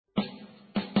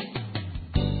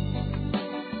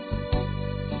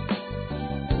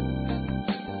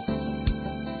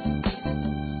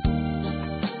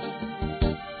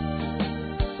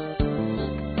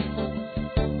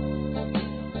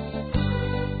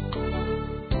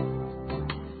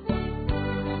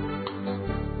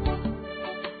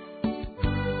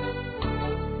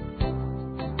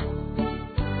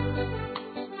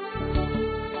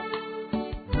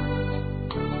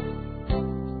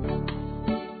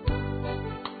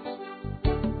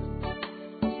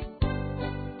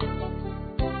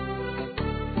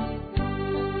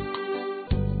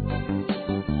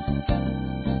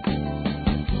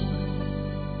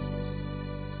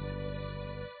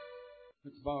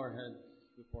our heads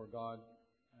before God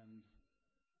and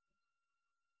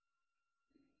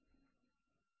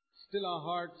still our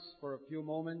hearts for a few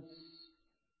moments.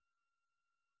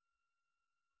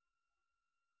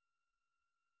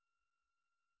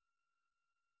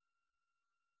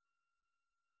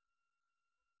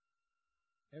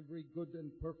 Every good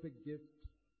and perfect gift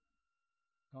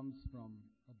comes from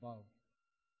above.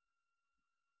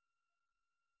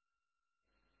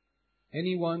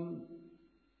 Anyone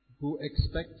who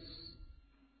expects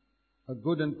a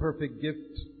good and perfect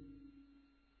gift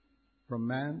from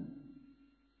man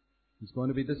is going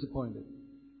to be disappointed.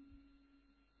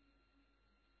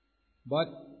 But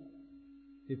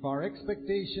if our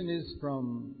expectation is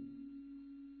from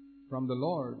the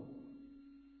Lord,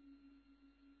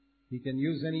 He can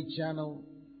use any channel,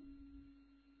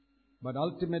 but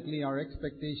ultimately our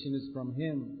expectation is from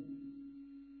Him.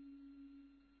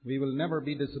 We will never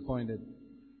be disappointed.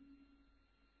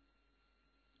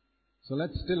 So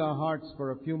let's still our hearts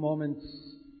for a few moments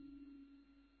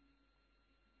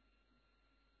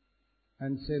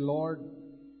and say, Lord,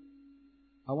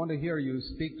 I want to hear You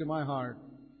speak to my heart.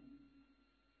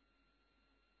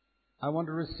 I want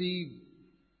to receive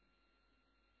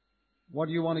what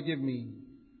You want to give me.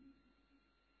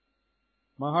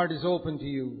 My heart is open to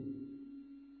You.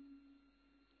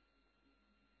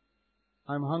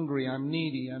 I'm hungry, I'm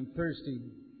needy, I'm thirsty.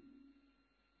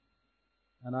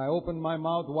 And I open my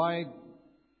mouth wide.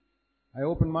 I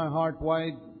open my heart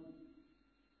wide.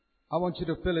 I want You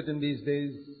to fill it in these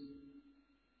days.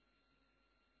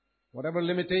 Whatever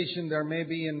limitation there may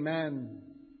be in man,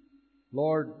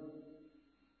 Lord,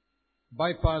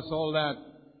 bypass all that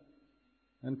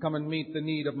and come and meet the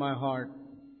need of my heart.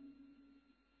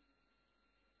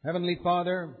 Heavenly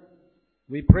Father,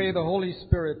 we pray the Holy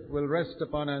Spirit will rest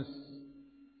upon us,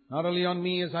 not only on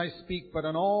me as I speak, but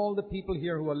on all the people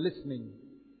here who are listening,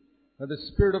 that the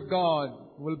Spirit of God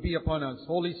will be upon us.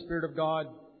 Holy Spirit of God,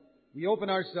 we open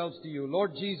ourselves to You.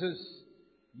 Lord Jesus,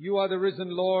 You are the risen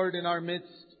Lord in our midst.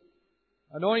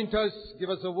 Anoint us, give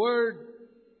us a word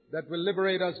that will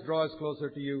liberate us, draw us closer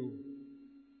to You.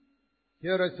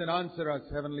 Hear us and answer us,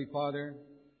 Heavenly Father.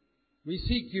 We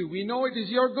seek You. We know it is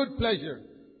Your good pleasure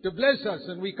to bless us,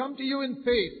 and we come to You in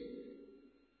faith.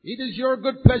 It is Your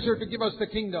good pleasure to give us the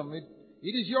kingdom. It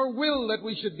is Your will that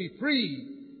we should be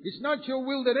free. It's not Your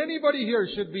will that anybody here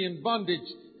should be in bondage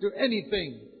to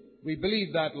anything. We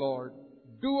believe that, Lord.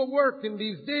 Do a work in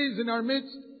these days in our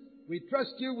midst. We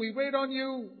trust You. We wait on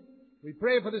You. We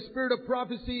pray for the spirit of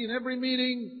prophecy in every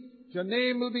meeting. Your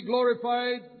name will be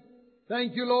glorified.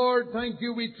 Thank You, Lord. Thank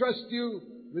You. We trust You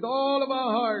with all of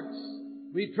our hearts.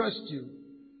 We trust You.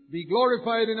 Be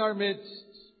glorified in our midst.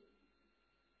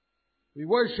 We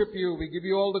worship You. We give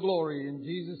You all the glory. In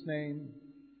Jesus' name,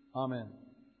 amen.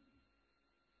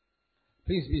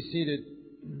 Please be seated.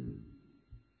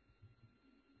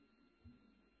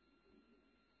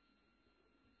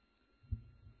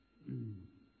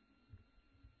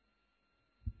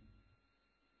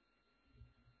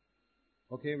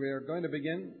 Okay, we are going to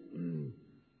begin.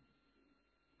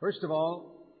 First of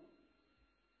all,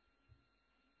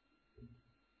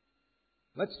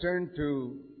 let's turn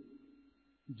to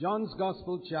John's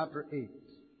Gospel, chapter 8.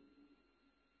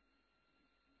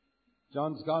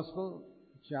 John's Gospel,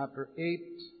 chapter 8,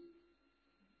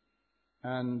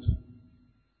 and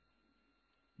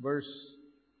verse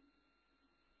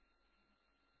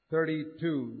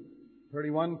 32.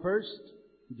 31 first.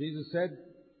 Jesus said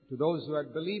to those who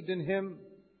had believed in Him,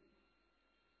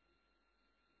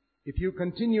 "If you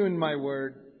continue in my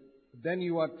word, then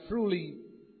you are truly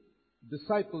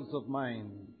disciples of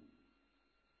mine.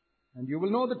 And you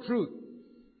will know the truth,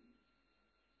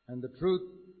 and the truth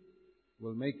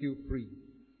will make you free."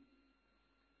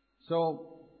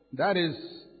 So, that is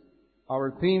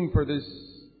our theme for this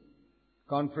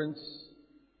conference.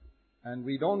 And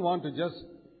we don't want to just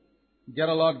get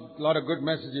a lot of good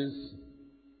messages,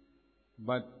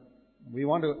 but we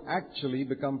want to actually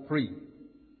become free.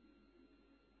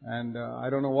 And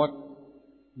I don't know what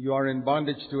you are in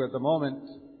bondage to at the moment,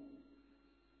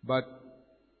 but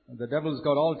the devil's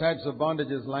got all types of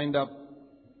bondages lined up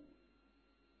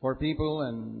for people,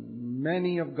 and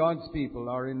many of God's people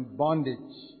are in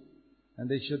bondage, and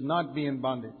they should not be in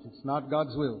bondage. It's not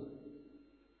God's will.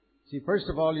 See, first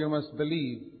of all, you must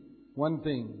believe one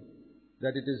thing,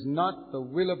 that it is not the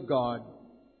will of God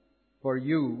for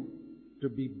you to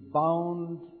be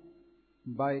bound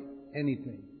by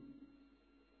anything.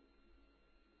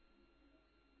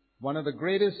 One of the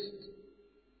greatest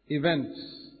events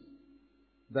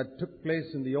that took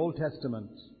place in the Old Testament,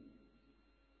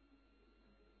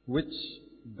 which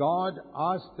God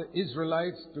asked the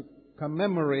Israelites to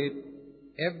commemorate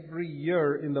every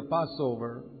year in the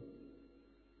Passover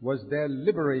was their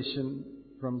liberation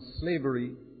from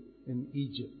slavery in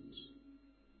Egypt.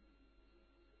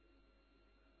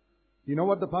 You know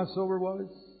what the Passover was?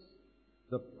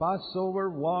 The Passover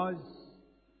was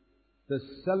the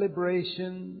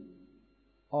celebration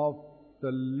of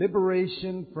the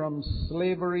liberation from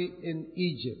slavery in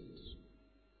Egypt.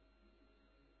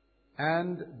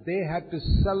 And they had to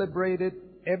celebrate it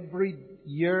every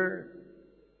year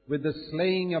with the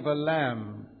slaying of a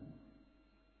lamb.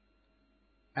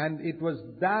 And it was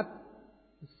that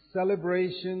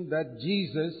celebration that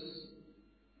Jesus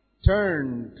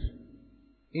turned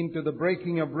into the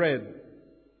breaking of bread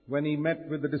when He met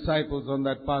with the disciples on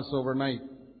that Passover night.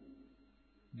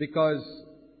 Because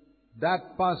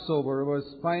that Passover was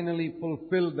finally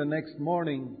fulfilled the next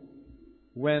morning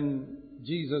when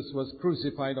Jesus was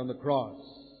crucified on the cross.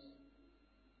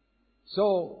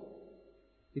 So,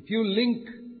 if you link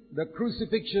the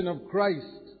crucifixion of Christ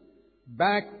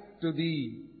back to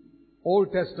the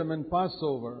Old Testament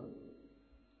Passover,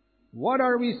 what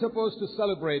are we supposed to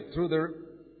celebrate through the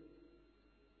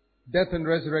death and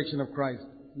resurrection of Christ?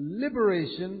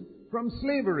 Liberation from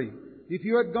slavery. If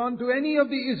you had gone to any of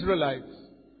the Israelites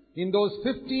in those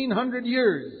 1500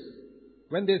 years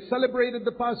when they celebrated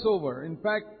the Passover, in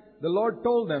fact, the Lord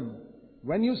told them,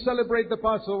 when you celebrate the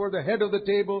Passover, the head of the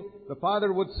table, the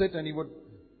father would sit and he would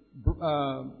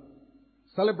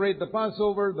celebrate the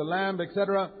Passover, the lamb,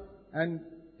 etc. And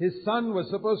his son was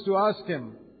supposed to ask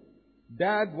him,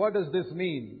 Dad, what does this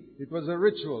mean? It was a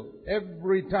ritual.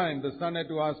 Every time the son had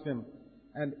to ask him.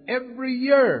 And every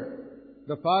year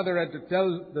the father had to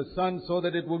tell the son so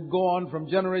that it would go on from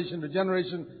generation to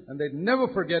generation and they'd never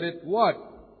forget it. What?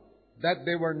 That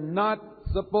they were not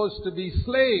supposed to be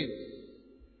slaves.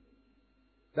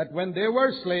 That when they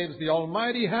were slaves, the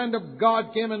almighty hand of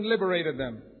God came and liberated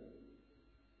them.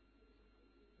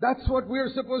 That's what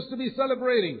we're supposed to be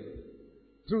celebrating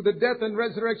through the death and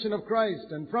resurrection of Christ.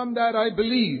 And from that I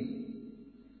believe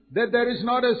that there is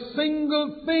not a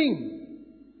single thing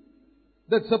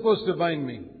that's supposed to bind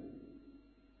me.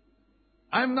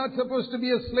 I'm not supposed to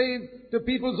be a slave to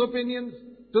people's opinions,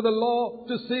 to the law,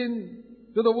 to sin,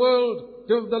 to the world,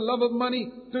 to the love of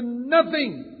money, to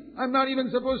nothing. I'm not even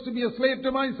supposed to be a slave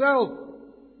to myself.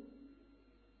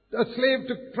 A slave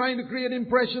to trying to create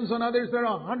impressions on others. There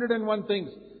are 101 things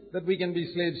that we can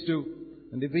be slaves to.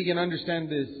 And if we can understand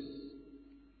this,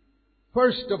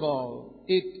 first of all,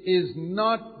 it is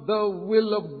not the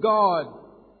will of God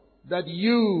that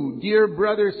you, dear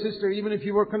brother, sister, even if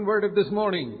you were converted this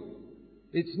morning,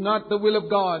 it's not the will of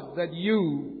God that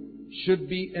you should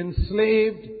be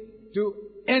enslaved to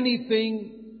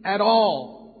anything at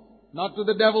all. Not to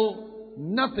the devil,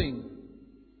 nothing.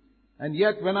 And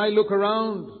yet when I look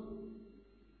around,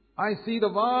 I see the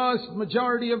vast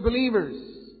majority of believers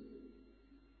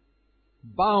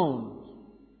bound.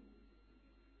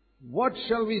 What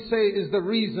shall we say is the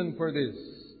reason for this?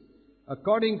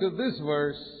 According to this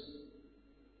verse,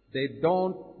 they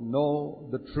don't know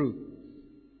the truth.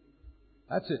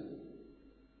 That's it.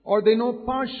 Or they know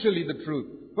partially the truth.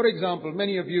 For example,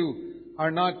 many of you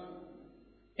are not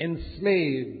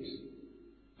enslaved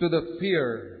to the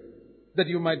fear that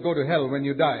you might go to hell when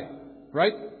you die.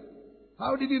 Right?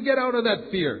 How did you get out of that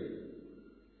fear?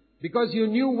 Because you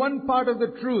knew one part of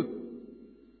the truth.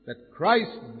 That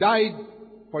Christ died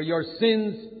for your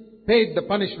sins, paid the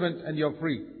punishment, and you're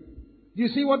free. Do you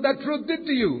see what that truth did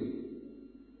to you?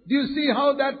 Do you see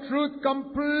how that truth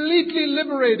completely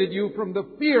liberated you from the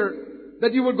fear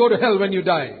that you would go to hell when you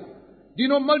die? Do you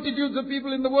know multitudes of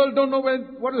people in the world don't know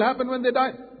what will happen when they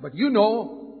die? But you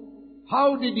know.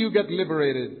 How did you get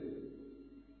liberated?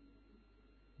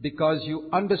 Because you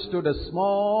understood a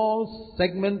small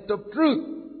segment of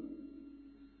truth.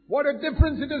 What a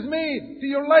difference it has made to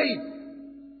your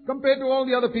life compared to all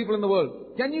the other people in the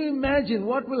world. Can you imagine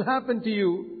what will happen to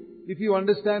you if you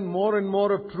understand more and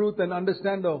more of truth and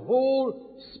understand the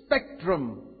whole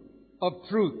spectrum of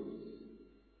truth?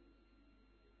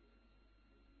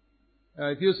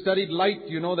 If you studied light,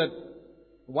 you know that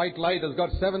white light has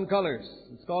got 7 colors.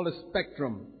 It's called a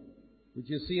spectrum, which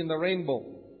you see in the rainbow.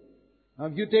 Now,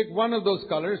 if you take one of those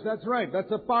colors, that's right,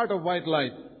 that's a part of white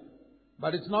light.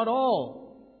 But it's not all.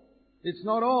 It's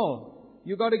not all.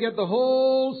 You've got to get the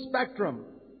whole spectrum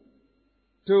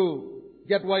to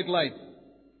get white light.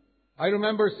 I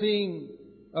remember seeing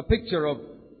a picture of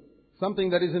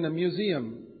something that is in a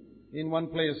museum in one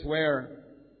place where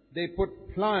they put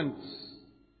plants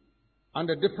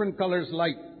under different colors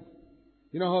light.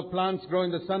 You know how plants grow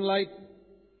in the sunlight?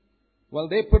 Well,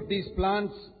 they put these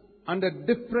plants under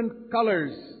different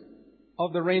colors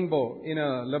of the rainbow in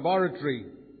a laboratory.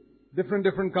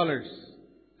 Different colors.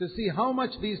 to see how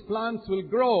much these plants will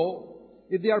grow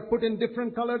if they are put in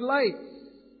different colored lights.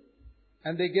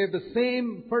 And they gave the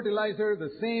same fertilizer,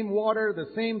 the same water,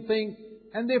 the same thing,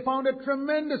 and they found a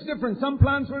tremendous difference. Some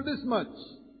plants were this much.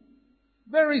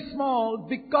 Very small,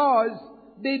 because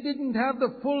they didn't have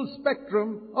the full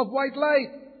spectrum of white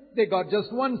light. They got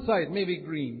just one side, maybe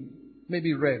green,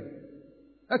 maybe red.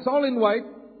 That's all in white.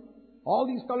 All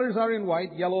these colors are in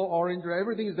white, yellow, orange,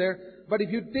 everything is there. But if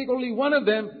you take only one of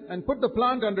them and put the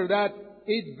plant under that,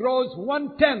 it grows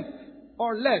 1/10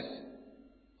 or less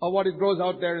of what it grows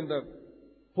out there in the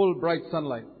full bright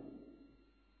sunlight.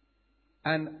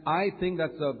 And I think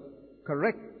that's a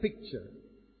correct picture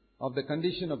of the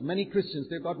condition of many Christians.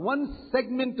 They've got one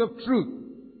segment of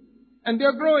truth, and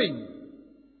they're growing.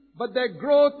 But their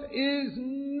growth is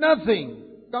nothing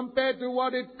compared to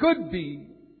what it could be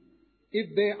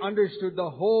if they understood the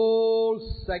whole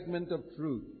segment of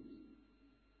truth.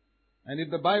 And if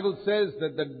the Bible says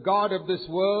that the God of this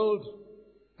world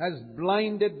has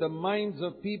blinded the minds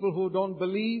of people who don't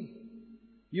believe,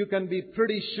 you can be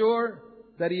pretty sure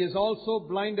that He has also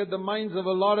blinded the minds of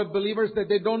a lot of believers that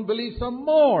they don't believe some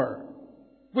more,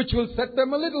 which will set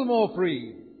them a little more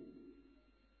free.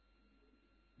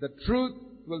 The truth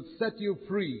will set you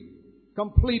free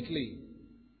completely.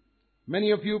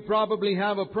 Many of you probably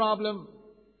have a problem,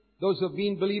 those who have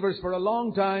been believers for a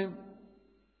long time.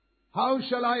 How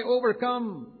shall I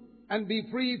overcome and be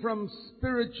free from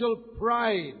spiritual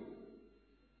pride,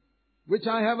 which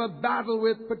I have a battle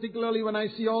with, particularly when I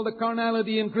see all the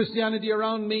carnality in Christianity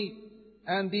around me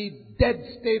and the dead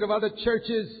state of other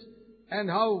churches, and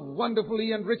how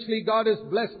wonderfully and richly God has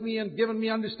blessed me and given me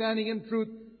understanding and truth.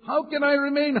 How can I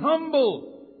remain humble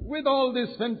with all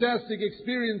this fantastic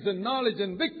experience and knowledge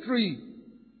and victory?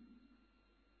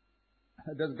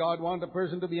 Does God want a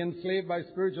person to be enslaved by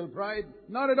spiritual pride?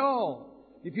 Not at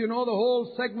all. If you know the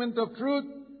whole segment of truth,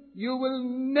 you will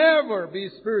never be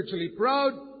spiritually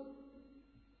proud,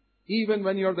 even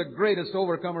when you're the greatest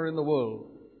overcomer in the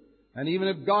world. And even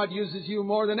if God uses you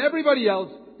more than everybody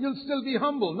else, you'll still be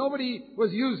humble. Nobody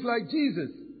was used like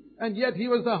Jesus, and yet He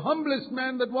was the humblest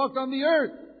man that walked on the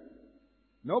earth.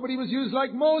 Nobody was used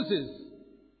like Moses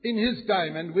in his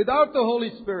time, and without the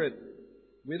Holy Spirit,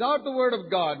 without the Word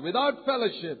of God, without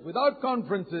fellowship, without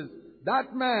conferences,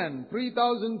 that man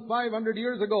 3,500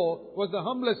 years ago was the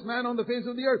humblest man on the face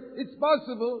of the earth. It's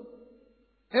possible.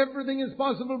 Everything is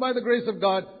possible by the grace of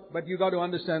God, but you got to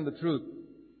understand the truth.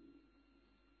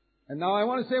 And now I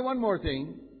want to say one more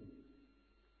thing,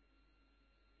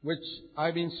 which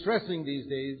I've been stressing these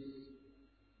days.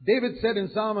 David said in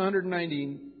Psalm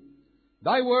 119,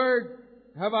 "Thy word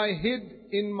have I hid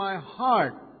in my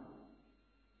heart,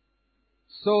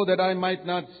 so that I might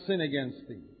not sin against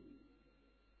Thee."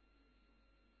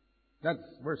 That's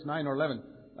verse 9 or 11.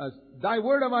 "Thy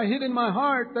word have I hid in my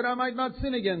heart, that I might not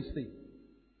sin against Thee."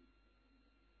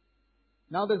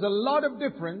 Now there's a lot of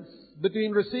difference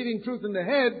between receiving truth in the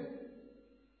head.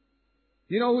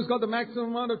 You know who's got the maximum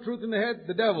amount of truth in the head?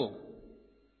 The devil.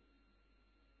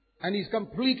 And he's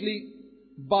completely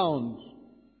bound.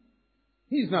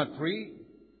 He's not free.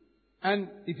 And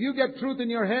if you get truth in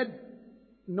your head,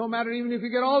 no matter even if you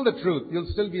get all the truth,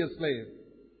 you'll still be a slave.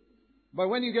 But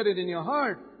when you get it in your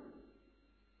heart,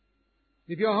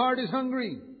 if your heart is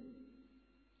hungry,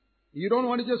 you don't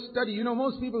want to just study. You know,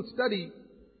 most people study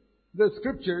the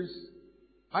Scriptures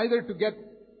either to get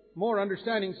more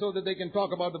understanding so that they can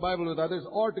talk about the Bible with others,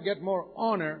 or to get more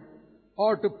honor,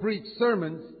 or to preach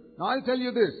sermons. Now I'll tell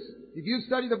you this, if you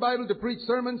study the Bible to preach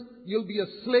sermons, you'll be a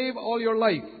slave all your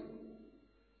life.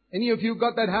 Any of you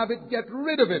got that habit, get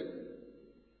rid of it.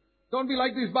 Don't be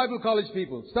like these Bible college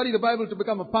people. Study the Bible to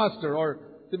become a pastor or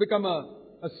to become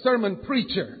a sermon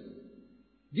preacher.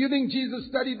 Do you think Jesus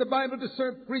studied the Bible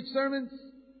to preach sermons?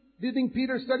 Do you think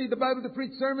Peter studied the Bible to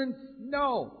preach sermons?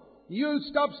 No. You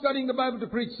stop studying the Bible to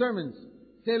preach sermons.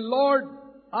 Say, "Lord,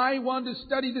 I want to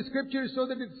study the Scriptures so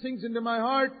that it sinks into my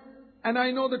heart, and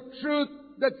I know the truth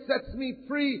that sets me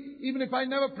free, even if I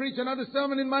never preach another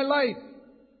sermon in my life."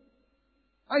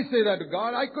 I say that to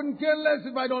God. I couldn't care less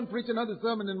if I don't preach another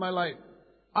sermon in my life.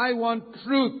 I want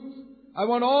truth. I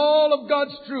want all of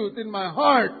God's truth in my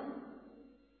heart.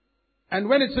 And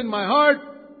when it's in my heart,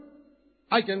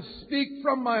 I can speak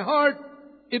from my heart.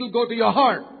 It'll go to your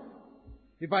heart.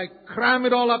 If I cram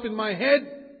it all up in my head,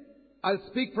 I'll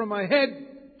speak from my head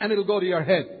and it'll go to your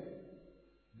head.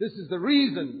 This is the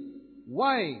reason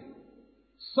why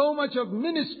so much of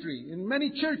ministry in many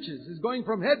churches is going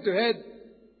from head to head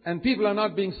and people are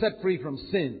not being set free from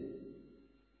sin.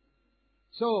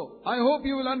 So I hope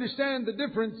you will understand the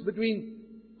difference between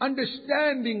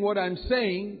understanding what I'm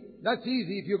saying That's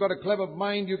easy. If you've got a clever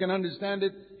mind, you can understand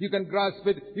it, you can grasp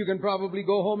it, you can probably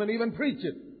go home and even preach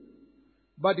it.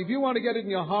 But if you want to get it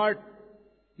in your heart,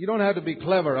 you don't have to be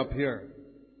clever up here.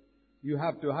 You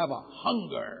have to have a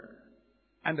hunger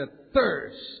and a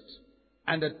thirst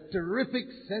and a terrific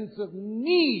sense of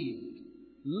need.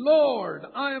 Lord,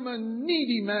 I am a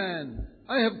needy man.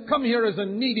 I have come here as a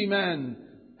needy man,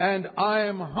 and I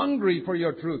am hungry for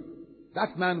your truth.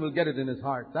 That man will get it in his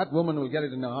heart. That woman will get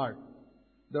it in her heart.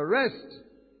 The rest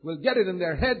will get it in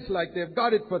their heads like they've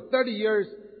got it for 30 years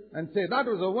and say, that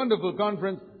was a wonderful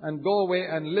conference, and go away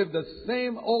and live the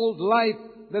same old life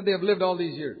that they have lived all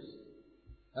these years.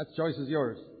 That choice is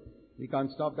yours. We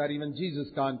can't stop that. Even Jesus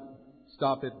can't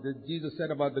stop it. Jesus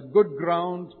said about the good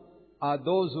ground are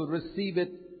those who receive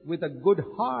it with a good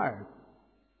heart.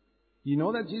 You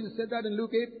know that Jesus said that in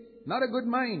Luke 8? Not a good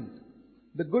mind.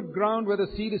 The good ground where the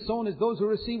seed is sown is those who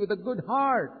receive with a good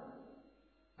heart.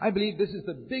 I believe this is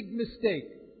the big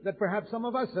mistake that perhaps some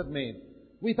of us have made.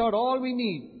 We thought all we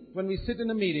need when we sit in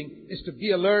a meeting is to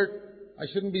be alert. I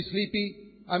shouldn't be sleepy.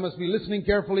 I must be listening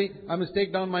carefully. I must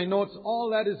take down my notes. All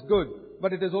that is good,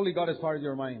 but it has only got as far as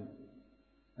your mind.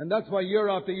 And that's why year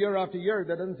after year after year,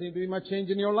 there doesn't seem to be much change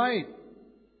in your life.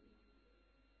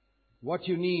 What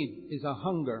you need is a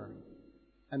hunger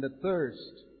and a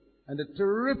thirst and a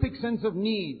terrific sense of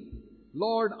need.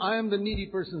 Lord, I am the needy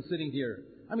person sitting here.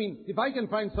 I mean, if I can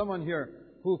find someone here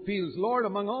who feels, Lord,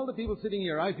 among all the people sitting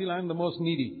here, I feel I'm the most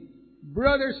needy.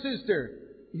 Brother, sister,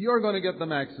 you're going to get the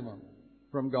maximum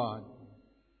from God.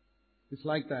 It's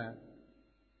like that.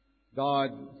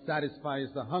 God satisfies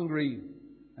the hungry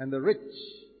and the rich.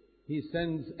 He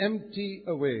sends empty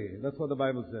away. That's what the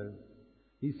Bible says.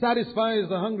 He satisfies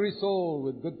the hungry soul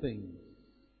with good things,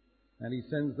 and He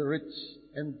sends the rich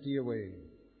empty away.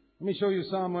 Let me show you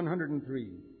Psalm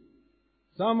 103.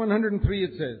 Psalm 103,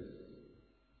 it says,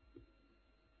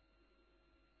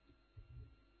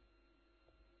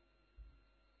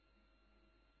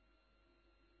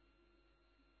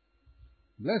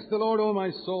 Bless the Lord, O my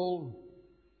soul,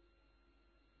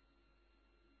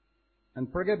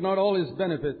 and forget not all His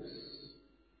benefits.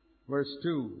 Verse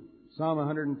 2, Psalm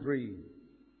 103.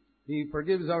 He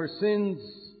forgives our sins.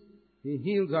 He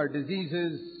heals our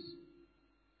diseases.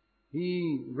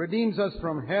 He redeems us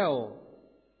from hell.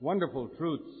 Wonderful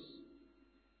truths.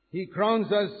 He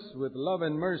crowns us with love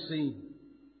and mercy.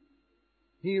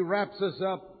 He wraps us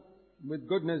up with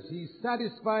goodness. He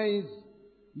satisfies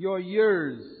your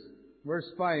years, verse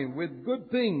 5, with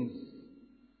good things,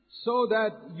 so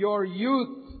that your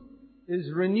youth is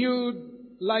renewed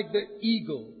like the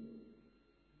eagle.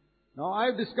 Now,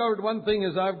 I've discovered one thing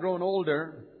as I've grown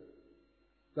older,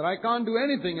 that I can't do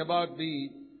anything about the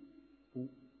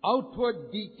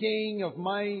outward decaying of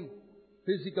my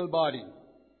physical body.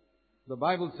 The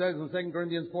Bible says in 2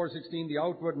 Corinthians 4:16, the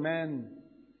outward man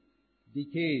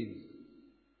decays.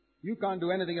 You can't do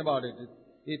anything about it.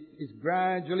 It is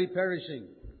gradually perishing.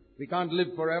 We can't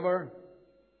live forever.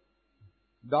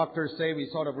 Doctors say we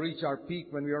sort of reach our peak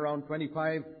when we're around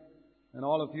 25. And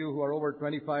all of you who are over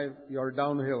 25, you're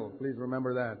downhill. Please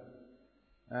remember that.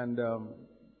 And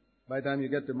by the time you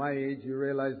get to my age, you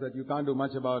realize that you can't do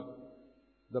much about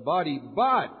the body.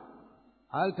 But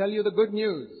I'll tell you the good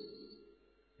news.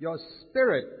 Your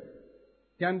spirit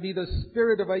can be the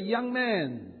spirit of a young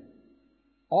man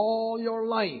all your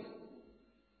life.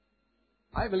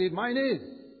 I believe mine is.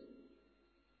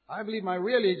 I believe my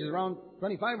real age is around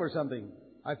 25 or something.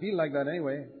 I feel like that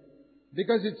anyway.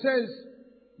 Because it says,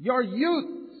 your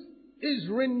youth is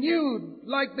renewed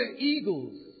like the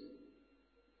eagles.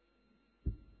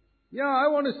 Yeah, I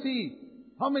want to see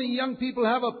how many young people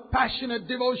have a passionate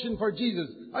devotion for Jesus.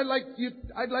 I'd like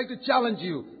to challenge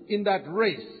you in that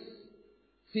race.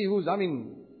 See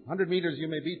 100 meters you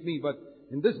may beat me, but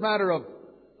in this matter of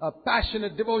a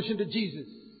passionate devotion to Jesus,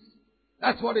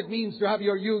 that's what it means to have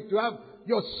your youth, to have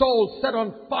your soul set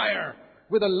on fire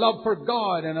with a love for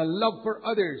God and a love for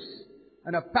others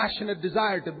and a passionate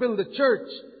desire to build the church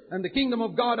and the kingdom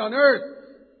of God on earth.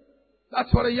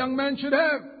 That's what a young man should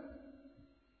have.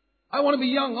 I want to be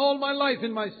young all my life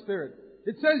in my spirit.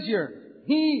 It says here,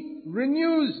 He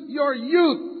renews your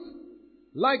youth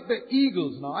like the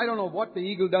eagles. Now, I don't know what the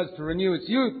eagle does to renew its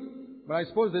youth, but I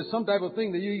suppose there's some type of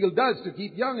thing the eagle does to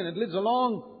keep young, and it lives a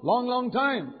long, long, long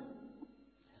time.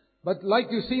 But like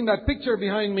you see in that picture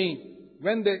behind me,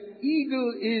 when the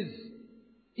eagle is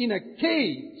in a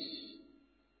cage,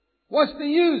 what's the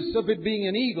use of it being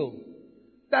an eagle?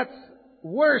 That's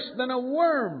worse than a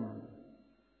worm.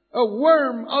 A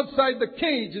worm outside the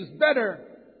cage is better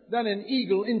than an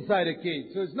eagle inside a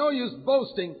cage. So it's no use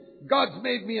boasting, God's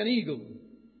made me an eagle.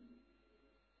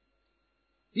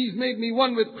 He's made me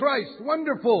one with Christ.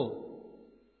 Wonderful.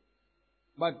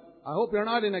 But I hope you're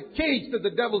not in a cage that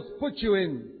the devil's put you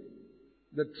in.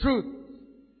 The truth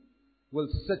will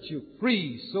set you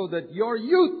free so that your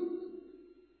youth,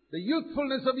 the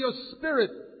youthfulness of your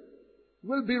spirit,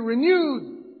 will be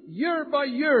renewed year by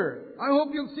year. I hope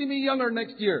you'll see me younger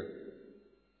next year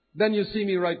than you see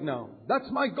me right now. That's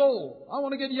my goal. I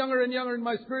want to get younger and younger in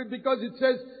my spirit because it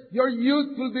says your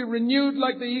youth will be renewed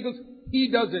like the eagles.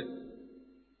 He does it.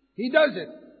 He does it.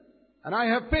 And I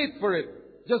have faith for it.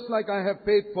 Just like I have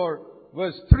faith for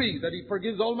verse 3, that He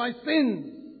forgives all my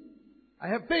sins. I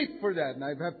have faith for that. And I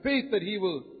have faith that He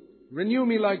will renew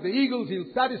me like the eagles.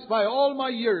 He'll satisfy all my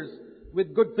years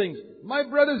with good things. My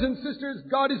brothers and sisters,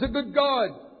 God is a good God.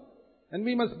 And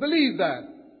we must believe that.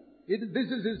 This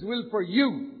is His will for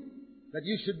you. That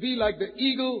you should be like the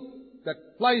eagle that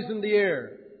flies in the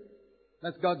air.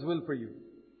 That's God's will for you.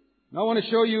 Now I want to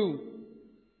show you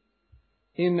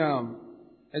in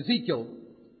Ezekiel.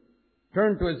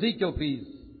 Turn to Ezekiel, please.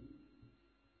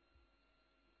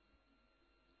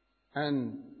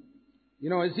 And,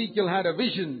 Ezekiel had a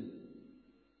vision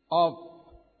of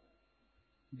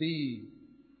the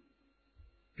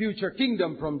future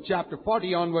kingdom from chapter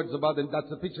 40 onwards.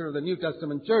 That's a picture of the New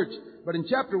Testament church. But in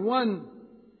chapter 1,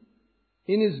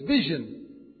 in his vision,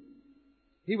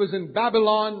 he was in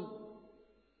Babylon,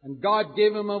 and God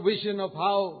gave him a vision of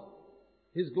how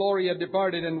His glory had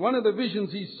departed. And one of the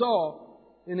visions he saw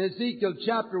in Ezekiel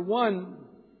chapter 1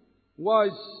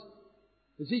 was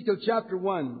Ezekiel chapter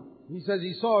 1. He says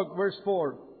he saw, verse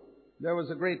 4, there was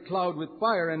a great cloud with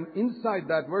fire, and inside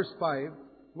that, verse 5,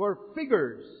 were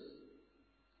figures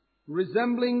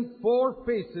resembling 4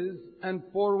 faces and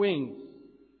 4 wings.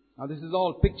 Now this is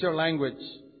all picture language,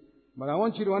 but I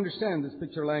want you to understand this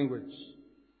picture language.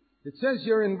 It says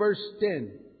here in verse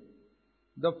 10,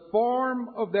 the form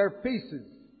of their faces,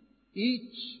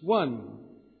 each one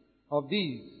of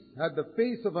these had the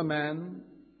face of a man,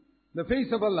 the face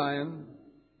of a lion,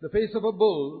 the face of a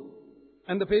bull,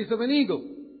 and the face of an eagle.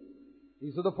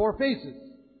 These are the 4 faces.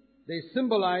 They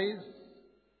symbolize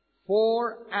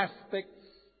 4 aspects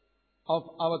of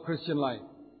our Christian life.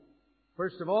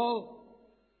 First of all,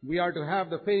 we are to have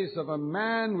the face of a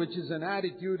man, which is an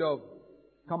attitude of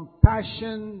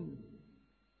compassion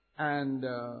and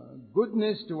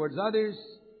goodness towards others.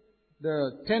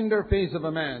 The tender face of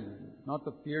a man, not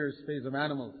the fierce face of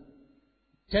animals.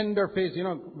 Tender face,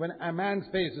 when a man's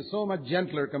face is so much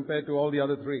gentler compared to all the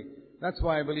other 3. That's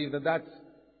why I believe that that's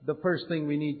the first thing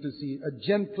we need to see. A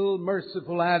gentle,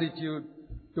 merciful attitude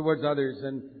towards others.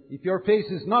 And if your face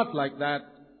is not like that,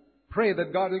 pray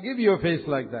that God will give you a face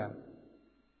like that.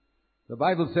 The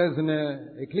Bible says in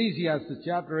Ecclesiastes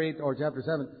chapter 8 or chapter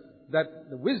 7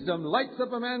 that the wisdom lights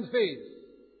up a man's face.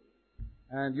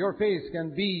 And your face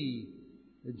can be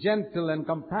gentle and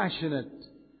compassionate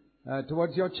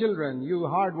towards your children. You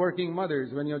hard-working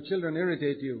mothers, when your children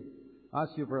irritate you,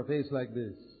 ask you for a face like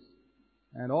this.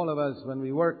 And all of us, when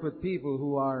we work with people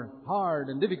who are hard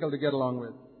and difficult to get along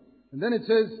with. And then it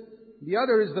says, the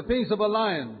other is the face of a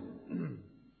lion.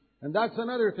 And that's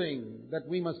another thing that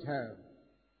we must have.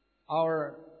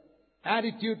 Our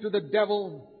attitude to the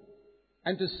devil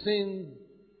and to sin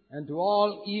and to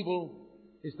all evil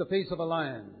is the face of a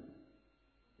lion.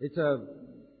 It's a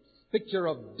picture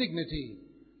of dignity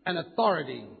and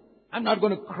authority. I'm not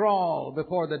going to crawl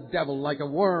before the devil like a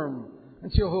worm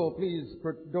and say, oh, please,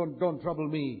 don't trouble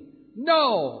me.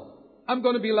 No! I'm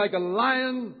going to be like a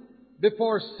lion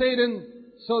before Satan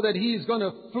so that he's going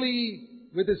to flee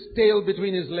with his tail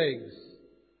between his legs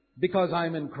because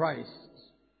I'm in Christ.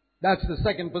 That's the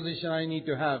second position I need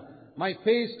to have. My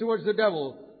face towards the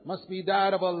devil must be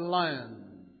that of a lion.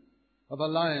 Of a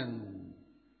lion.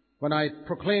 When I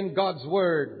proclaim God's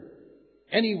Word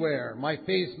anywhere, my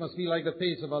face must be like the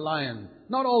face of a lion.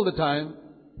 Not all the time.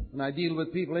 When I deal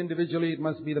with people individually, it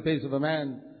must be the face of a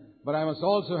man. But I must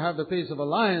also have the face of a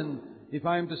lion if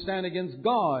I am to stand against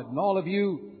God. And all of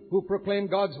you who proclaim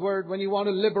God's Word, when you want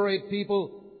to liberate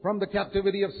people from the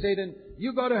captivity of Satan,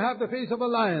 you've got to have the face of a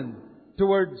lion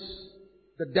towards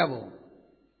the devil.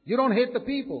 You don't hate the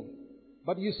people,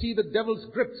 but you see the devil's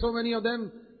grip so many of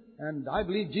them. And I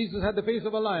believe Jesus had the face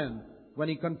of a lion when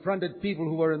He confronted people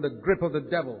who were in the grip of the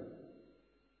devil.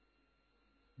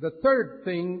 The third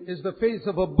thing is the face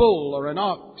of a bull or an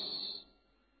ox.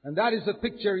 And that is a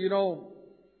picture,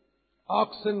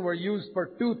 oxen were used for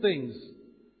 2 things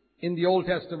in the Old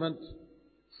Testament.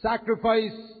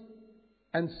 Sacrifice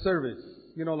and service.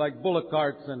 Like bullock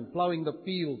carts and plowing the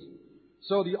fields.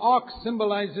 So the ox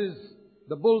symbolizes,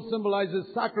 the bull symbolizes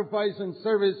sacrifice and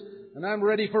service, and I'm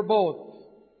ready for both.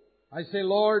 I say,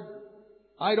 Lord,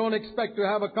 I don't expect to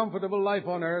have a comfortable life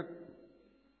on earth.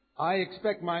 I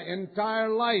expect my entire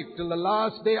life till the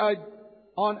last day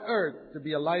on earth to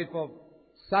be a life of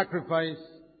sacrifice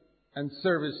and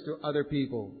service to other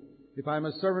people. If I'm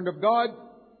a servant of God,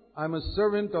 I'm a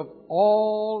servant of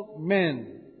all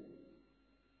men.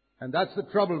 And that's the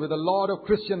trouble with a lot of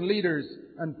Christian leaders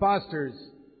and pastors.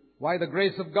 Why the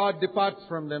grace of God departs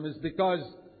from them is because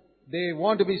they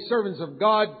want to be servants of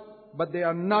God, but they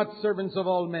are not servants of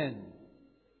all men.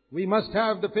 We must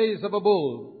have the face of a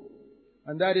bull,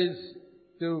 and that is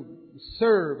to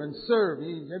serve and serve.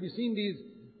 Have you seen these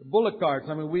bullock carts?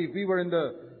 I mean, we were in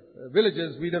the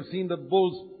villages, we'd have seen the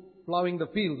bulls plowing the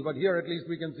fields, but here at least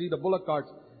we can see the bullock carts.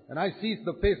 And I see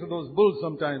the face of those bulls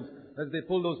sometimes as they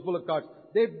pull those bullock carts.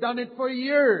 They've done it for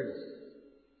years.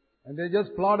 And they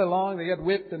just plod along, they get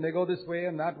whipped, and they go this way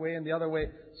and that way and the other way.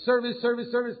 Service, service,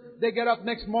 service. They get up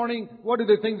next morning. What do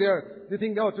they think they are? They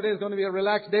think, oh, today is going to be a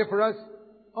relaxed day for us?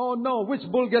 Oh no, which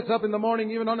bull gets up in the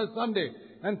morning, even on a Sunday,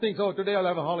 and thinks, oh, today I'll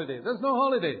have a holiday? There's no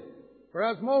holiday.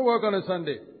 Perhaps more work on a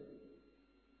Sunday.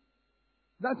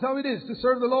 That's how it is to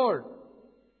serve the Lord.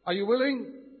 Are you willing?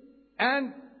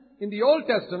 And in the Old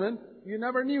Testament, you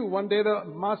never knew. One day the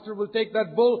master will take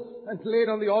that bull and lay it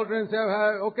on the altar and say,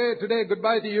 okay, today,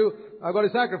 goodbye to you. I've got to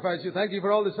sacrifice you. Thank you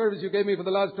for all the service you gave me for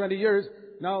the last 20 years.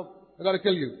 Now, I've got to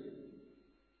kill you.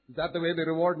 Is that the way they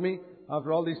reward me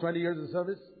after all these 20 years of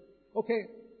service? Okay.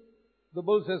 The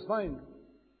bull says, fine.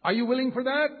 Are you willing for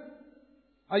that?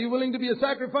 Are you willing to be a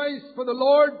sacrifice for the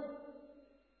Lord?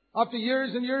 After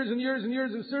years and years and years and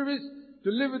years of service, to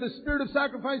live with the spirit of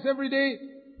sacrifice every day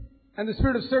and the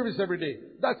spirit of service every day.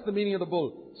 That's the meaning of the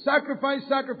bull. Sacrifice,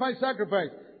 sacrifice, sacrifice.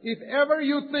 If ever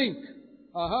you think,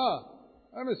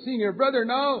 I'm a senior brother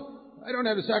now, I don't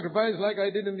have to sacrifice like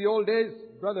I did in the old days,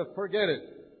 brother, forget it.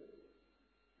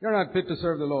 You're not fit to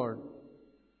serve the Lord.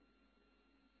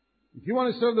 If you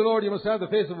want to serve the Lord, you must have the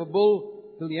face of a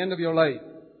bull till the end of your life.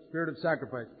 Spirit of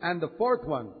sacrifice. And the fourth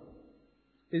one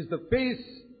is the face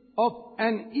of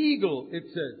an eagle, it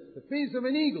says. The face of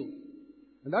an eagle.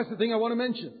 And that's the thing I want to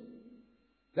mention.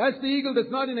 That's the eagle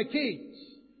that's not in a cage.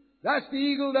 That's the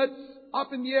eagle that's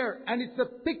up in the air. And it's a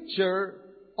picture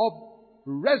of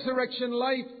resurrection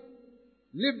life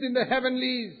lived in the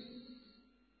heavenlies,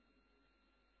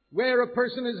 where a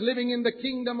person is living in the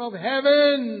kingdom of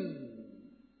heaven,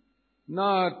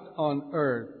 not on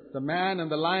earth. The man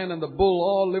and the lion and the bull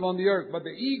all live on the earth, but the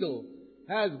eagle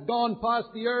has gone past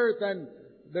the earth, and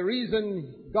the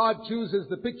reason God chooses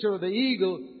the picture of the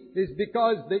eagle is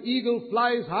because the eagle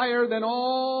flies higher than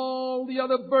all the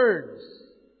other birds.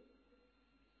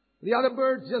 The other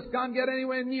birds just can't get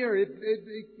anywhere near.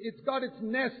 It's got its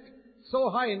nest so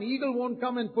high. An eagle won't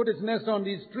come and put its nest on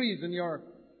these trees in your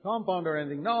compound or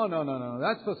anything. No.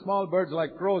 That's for small birds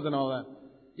like crows and all that.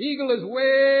 Eagle is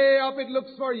way up, it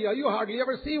looks for you. You hardly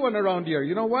ever see one around here.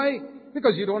 You know why?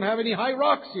 Because you don't have any high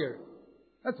rocks here.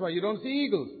 That's why you don't see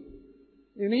eagles.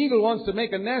 An eagle wants to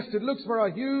make a nest, it looks for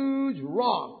a huge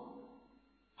rock.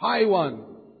 High one.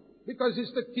 Because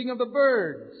it's the king of the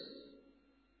birds.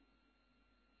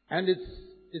 And it's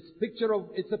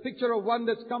a picture of one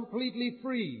that's completely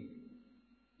free.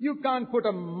 You can't put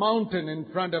a mountain in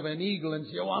front of an eagle and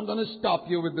say, oh, I'm going to stop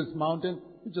you with this mountain.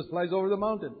 It just flies over the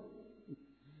mountain.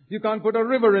 You can't put a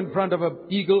river in front of an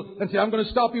eagle and say, I'm going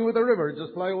to stop you with a river.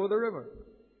 Just fly over the river.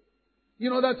 You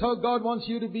know, that's how God wants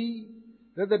you to be.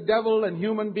 That the devil and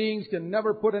human beings can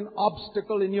never put an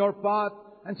obstacle in your path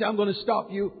and say, I'm going to stop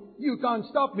you. You can't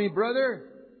stop me, brother.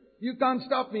 You can't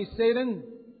stop me, Satan.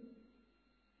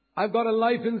 I've got a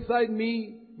life inside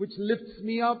me which lifts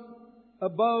me up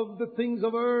above the things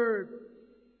of earth.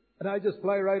 And I just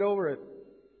fly right over it.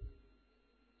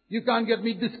 You can't get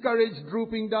me discouraged,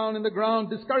 drooping down in the ground.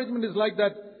 Discouragement is like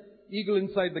that eagle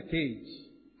inside the cage.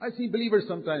 I see believers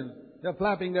sometimes. They're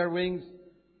flapping their wings.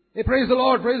 Hey, praise the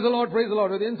Lord, praise the Lord, praise the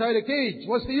Lord. They're inside a cage.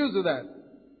 What's the use of that?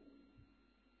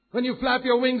 When you flap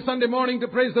your wings Sunday morning to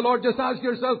praise the Lord, just ask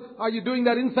yourself, are you doing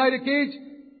that inside a cage?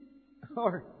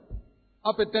 Or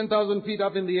up at 10,000 feet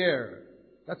up in the air?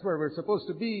 That's where we're supposed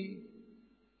to be.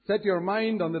 Set your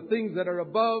mind on the things that are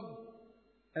above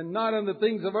and not on the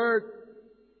things of earth.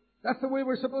 That's the way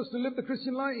we're supposed to live the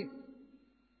Christian life.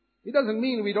 It doesn't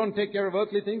mean we don't take care of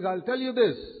earthly things. I'll tell you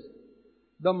this.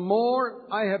 The more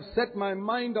I have set my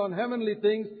mind on heavenly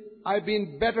things, I've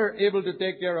been better able to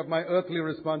take care of my earthly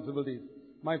responsibilities.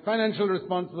 My financial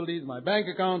responsibilities, my bank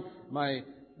account, my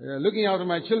looking out for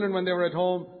my children when they were at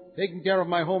home, taking care of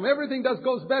my home. Everything just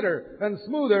goes better and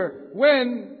smoother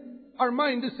when our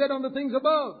mind is set on the things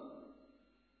above.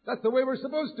 That's the way we're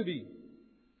supposed to be.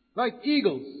 Like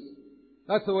eagles.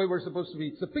 That's the way we're supposed to be.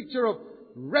 It's a picture of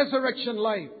resurrection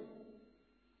life.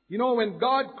 You know, when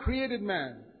God created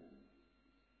man,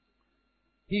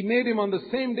 He made him on the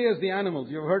same day as the animals.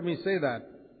 You've heard me say that.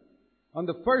 On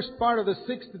the first part of the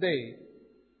sixth day,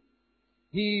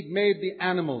 He made the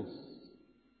animals.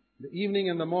 The evening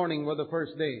and the morning were the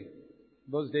first day.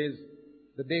 Those days,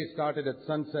 the day started at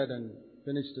sunset and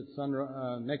finished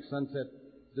at next sunset.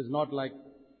 It is not like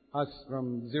us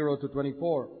from 0 to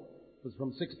 24. It was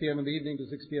from 6 p.m. in the evening to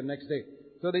 6 p.m. next day.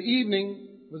 So the evening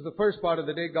was the first part of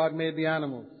the day God made the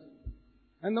animals.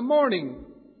 And the morning,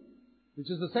 which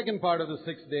is the second part of the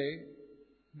sixth day,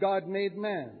 God made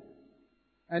man.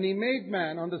 And He made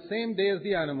man on the same day as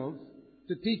the animals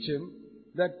to teach him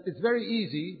that it's very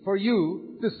easy for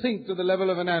you to sink to the level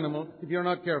of an animal if you're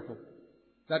not careful.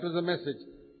 That was the message,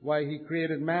 why He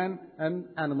created man and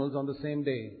animals on the same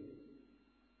day.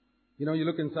 You know, you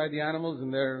look inside the animals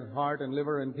and their heart and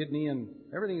liver and kidney and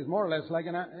everything is more or less like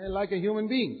a human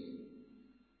being.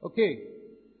 Okay.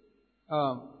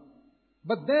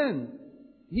 But then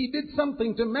He did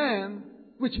something to man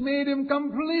which made him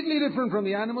completely different from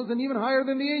the animals and even higher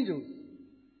than the angels.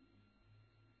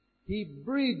 He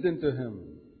breathed into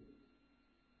him.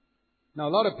 Now, a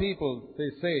lot of people, they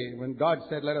say, when God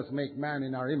said, let us make man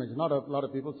in our image, not a lot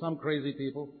of people, some crazy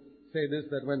people say this,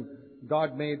 that when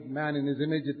God made man in His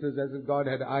image, it was as if God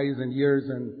had eyes and ears.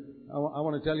 And I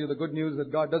want to tell you the good news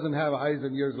that God doesn't have eyes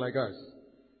and ears like us.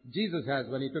 Jesus has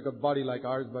when He took a body like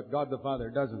ours, but God the Father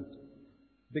doesn't.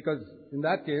 Because in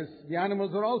that case, the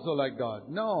animals are also like God.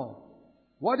 No.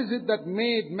 What is it that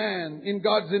made man in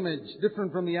God's image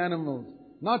different from the animals?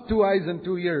 Not 2 eyes and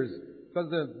 2 ears, because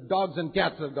the dogs and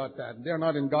cats have got that. They are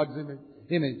not in God's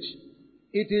image.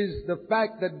 It is the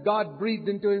fact that God breathed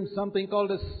into him something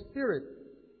called a spirit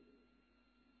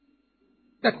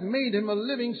that made him a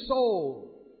living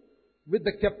soul with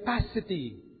the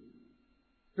capacity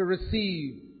to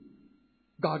receive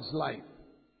God's life.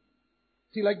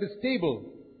 See, like this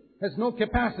table has no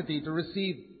capacity to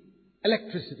receive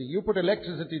electricity. You put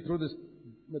electricity through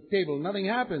the table, nothing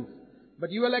happens. But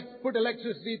you put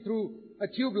electricity through a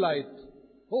tube light.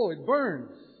 Oh, it burns.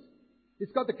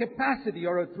 It's got the capacity,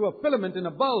 or through a filament in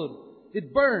a bulb.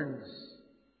 It burns.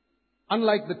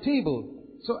 Unlike the table.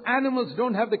 So animals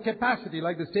don't have the capacity,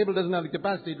 like this table doesn't have the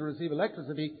capacity to receive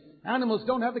electricity. Animals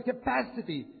don't have the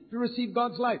capacity to receive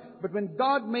God's life. But when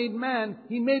God made man,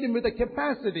 He made him with a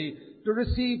capacity to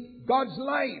receive God's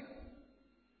life.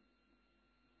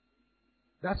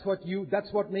 That's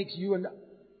what makes you and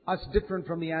us different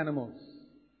from the animals.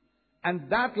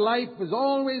 And that life was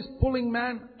always pulling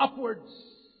man upwards.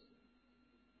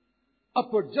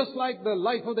 Upward, just like the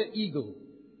life of the eagle.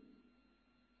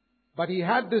 But he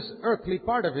had this earthly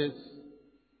part of his,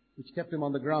 which kept him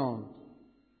on the ground.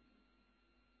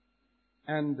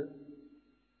 And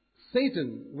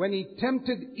Satan, when he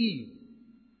tempted Eve,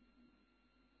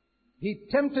 he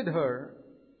tempted her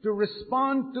to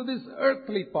respond to this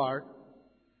earthly part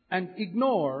and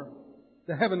ignore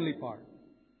the heavenly part.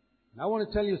 And I want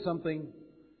to tell you something.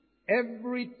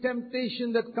 Every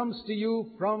temptation that comes to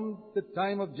you from the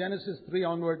time of Genesis 3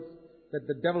 onwards, that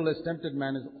the devil has tempted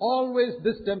man, is always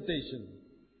this temptation.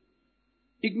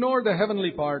 Ignore the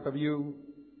heavenly part of you.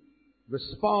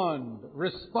 Respond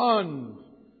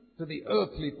to the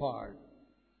earthly part.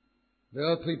 The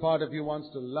earthly part of you wants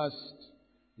to lust.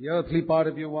 The earthly part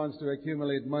of you wants to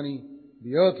accumulate money.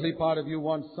 The earthly part of you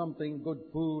wants something, good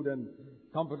food and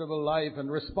comfortable life, and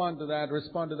respond to that.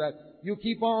 You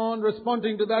keep on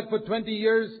responding to that for 20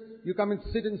 years. You come and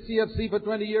sit in CFC for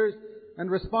 20 years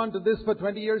and respond to this for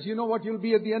 20 years. You know what you'll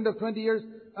be at the end of 20 years?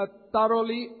 A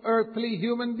thoroughly earthly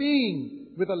human being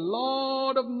with a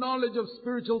lot of knowledge of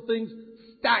spiritual things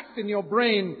stacked in your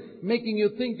brain, making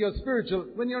you think you're spiritual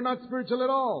when you're not spiritual at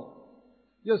all.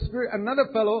 Another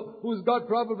fellow who's got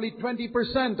probably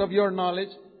 20% of your knowledge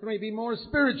may be more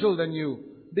spiritual than you,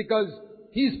 because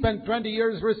he spent 20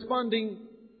 years responding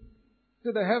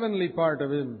to the heavenly part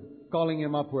of him, calling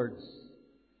him upwards.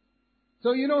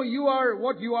 So, you are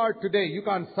what you are today. You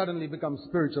can't suddenly become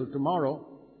spiritual tomorrow.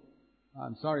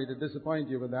 I'm sorry to disappoint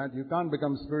you with that. You can't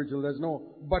become spiritual. There's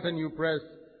no button you press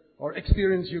or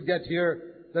experience you get here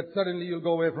that suddenly you'll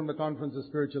go away from the conference a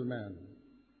spiritual man.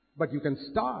 But you can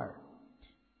start.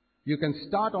 You can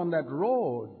start on that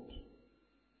road.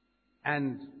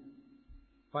 And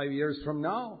 5 years from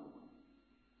now,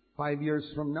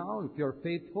 if you're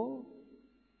faithful,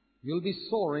 you'll be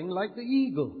soaring like the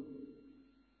eagle.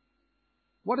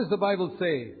 What does the Bible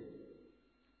say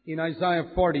in Isaiah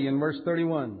 40 and verse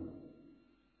 31?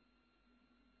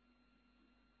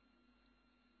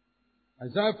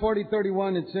 Isaiah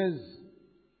 40:31, it says,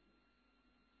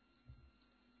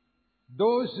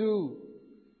 those who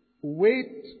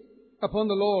wait upon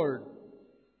the Lord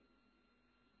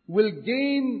will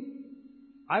gain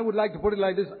I would like to put it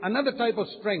like this, another type of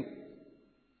strength,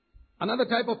 another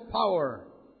type of power,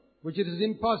 which it is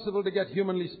impossible to get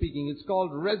humanly speaking. It's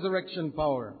called resurrection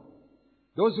power.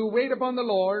 Those who wait upon the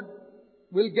Lord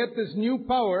will get this new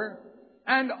power,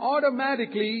 and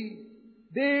automatically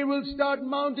they will start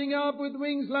mounting up with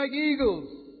wings like eagles.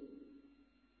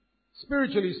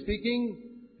 Spiritually speaking,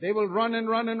 they will run and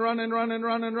run and run and run and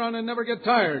run and run and never get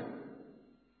tired.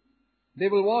 They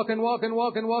will walk and walk and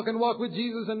walk and walk and walk with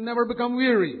Jesus and never become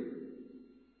weary.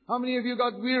 How many of you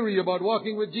got weary about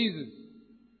walking with Jesus?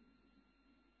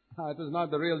 It was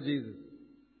not the real Jesus.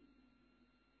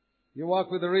 You walk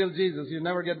with the real Jesus, you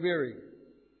never get weary.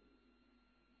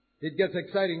 It gets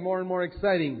exciting, more and more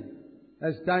exciting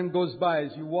as time goes by.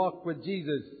 As you walk with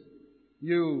Jesus,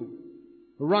 you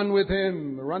run with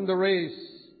Him, run the race,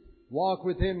 walk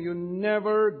with Him. You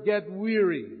never get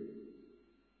weary.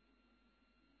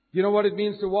 You know what it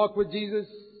means to walk with Jesus?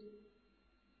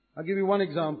 I'll give you one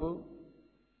example.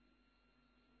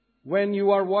 When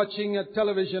you are watching a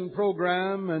television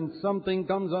program and something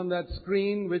comes on that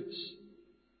screen which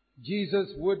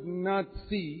Jesus would not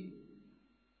see,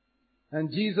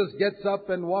 and Jesus gets up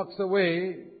and walks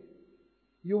away,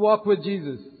 you walk with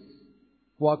Jesus.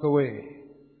 Walk away.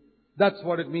 That's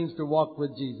what it means to walk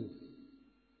with Jesus.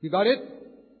 You got it?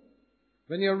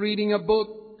 When you're reading a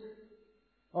book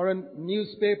or a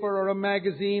newspaper or a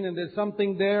magazine and there's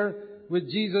something there which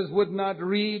Jesus would not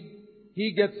read,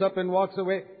 He gets up and walks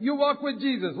away. You walk with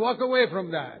Jesus. Walk away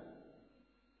from that.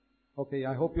 Okay,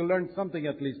 I hope you learned something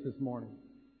at least this morning.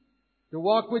 To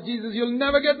walk with Jesus, you'll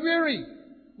never get weary.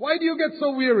 Why do you get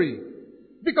so weary?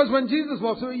 Because when Jesus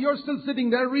walks away, you're still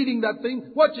sitting there reading that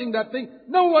thing, watching that thing.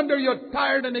 No wonder you're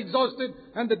tired and exhausted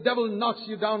and the devil knocks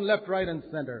you down left, right, and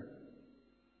center.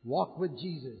 Walk with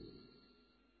Jesus.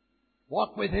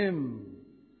 Walk with Him.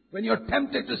 When you're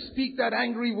tempted to speak that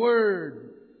angry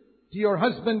word to your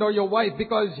husband or your wife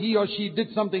because he or she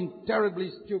did something terribly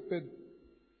stupid.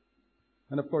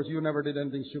 And of course, you never did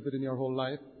anything stupid in your whole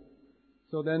life.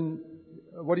 So then,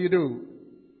 what do?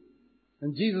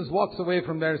 And Jesus walks away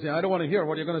from there saying, I don't want to hear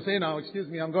what you're going to say now. Excuse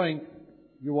me, I'm going.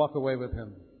 You walk away with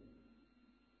Him.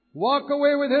 Walk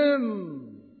away with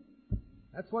Him.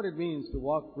 That's what it means to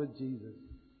walk with Jesus.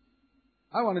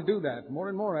 I want to do that. More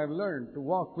and more I've learned to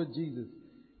walk with Jesus.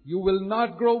 You will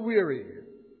not grow weary.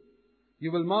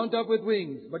 You will mount up with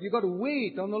wings, but you've got to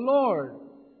wait on the Lord.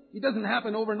 It doesn't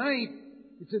happen overnight.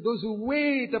 It's those who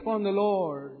wait upon the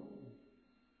Lord.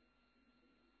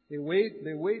 They wait,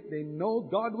 they know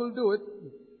God will do it.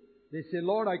 They say,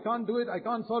 Lord, I can't do it. I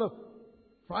can't sort of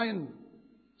try and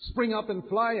spring up and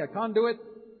fly. I can't do it.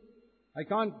 I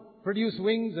can't produce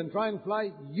wings and try and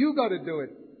fly. You got to do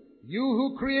it. You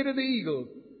who created the eagle,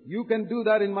 you can do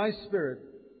that in my spirit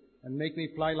and make me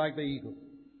fly like the eagle.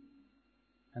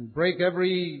 And break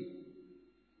every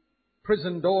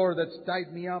prison door that's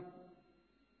tied me up.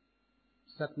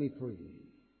 Set me free.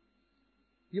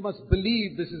 You must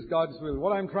believe this is God's will.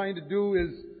 What I'm trying to do is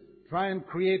try and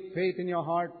create faith in your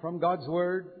heart from God's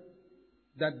Word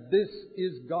that this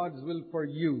is God's will for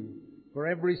you, for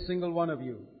every single one of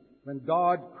you. When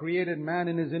God created man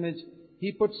in His image,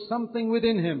 He put something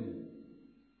within him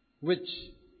which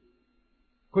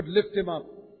could lift him up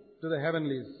to the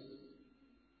heavenlies.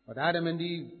 But Adam and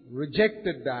Eve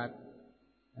rejected that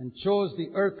and chose the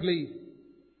earthly,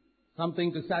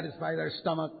 something to satisfy their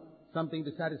stomach, something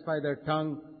to satisfy their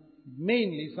tongue,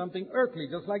 mainly something earthly,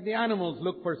 just like the animals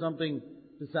look for something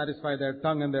to satisfy their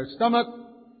tongue and their stomach.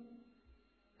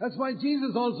 That's why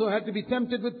Jesus also had to be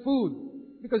tempted with food,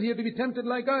 because He had to be tempted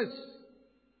like us,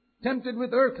 tempted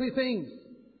with earthly things.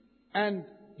 And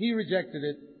He rejected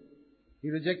it. He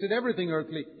rejected everything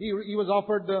earthly. He was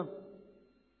offered the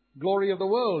glory of the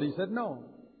world. He said, no,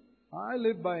 I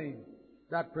live by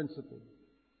that principle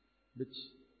which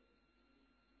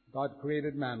God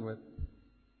created man with.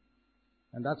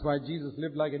 And that's why Jesus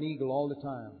lived like an eagle all the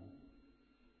time.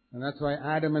 And that's why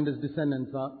Adam and his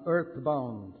descendants are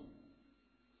earthbound.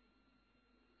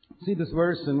 See this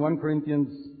verse in 1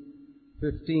 Corinthians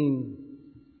 15,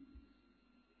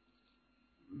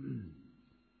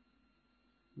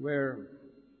 where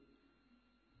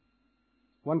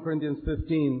 1 Corinthians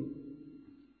 15,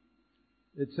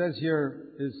 it says here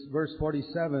is verse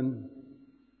 47.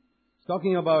 It's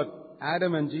talking about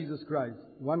Adam and Jesus Christ.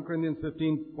 1 Corinthians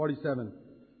 15:47.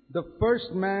 The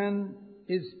first man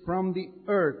is from the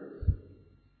earth,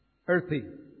 earthy.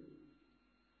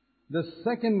 The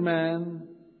second man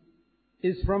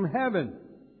is from heaven.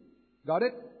 Got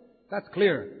it? That's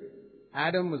clear.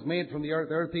 Adam was made from the earth,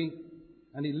 earthy,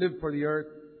 and he lived for the earth.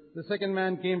 The second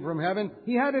man came from heaven.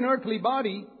 He had an earthly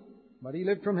body, but he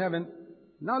lived from heaven.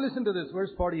 Now listen to this,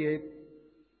 verse 48.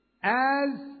 As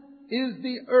is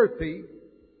the earthy,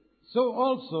 so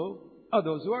also are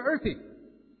those who are earthy.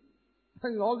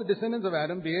 All the descendants of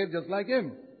Adam behave just like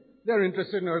him. They're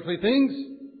interested in earthly things,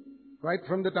 right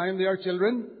from the time they are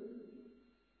children.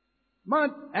 But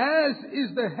as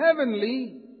is the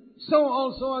heavenly, so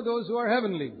also are those who are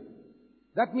heavenly.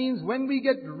 That means when we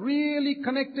get really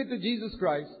connected to Jesus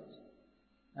Christ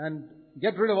and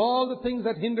get rid of all the things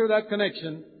that hinder that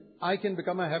connection, I can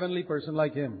become a heavenly person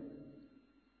like Him.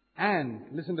 And,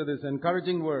 listen to this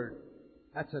encouraging word.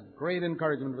 That's a great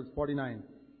encouragement, verse 49.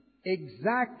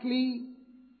 Exactly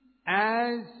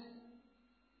as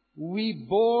we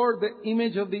bore the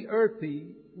image of the earthy,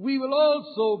 we will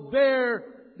also bear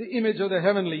the image of the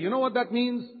heavenly. You know what that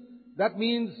means? That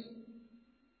means,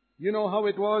 you know how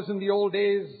it was in the old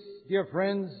days, dear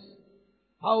friends?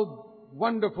 How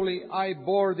wonderfully I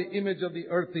bore the image of the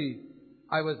earthy.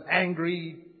 I was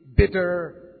angry,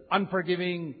 bitter,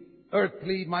 unforgiving,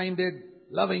 earthly minded,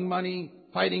 loving money,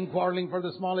 fighting, quarreling for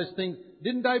the smallest things.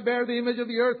 Didn't I bear the image of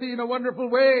the earthy in a wonderful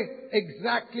way?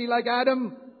 Exactly like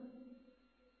Adam?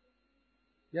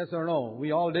 Yes or no?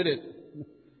 We all did it.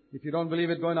 If you don't believe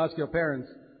it, go and ask your parents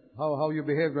how you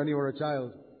behaved when you were a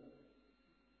child.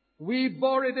 We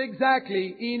bore it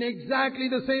exactly, in exactly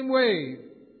the same way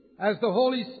as the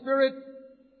Holy Spirit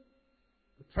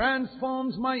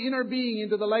transforms my inner being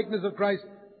into the likeness of Christ.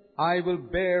 I will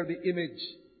bear the image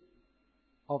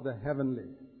of the heavenly.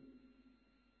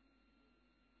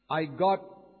 I got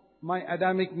my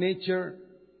Adamic nature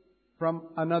from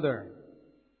another.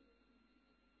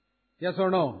 Yes or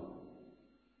no?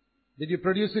 Did you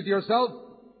produce it yourself?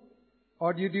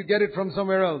 Or did you get it from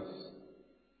somewhere else?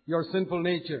 Your sinful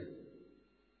nature.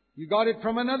 You got it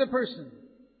from another person,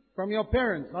 from your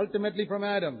parents, ultimately from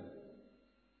Adam.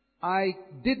 I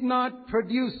did not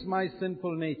produce my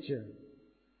sinful nature.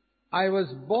 I was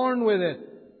born with it.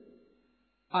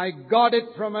 I got it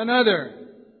from another.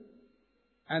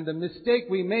 And the mistake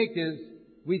we make is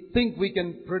we think we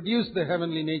can produce the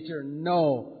heavenly nature.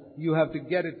 No, you have to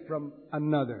get it from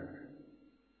another.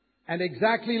 And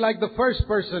exactly like the first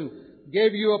person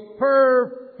gave you a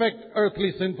perfect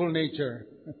earthly sinful nature,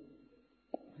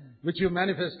 which you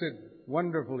manifested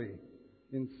wonderfully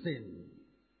in sin.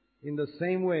 In the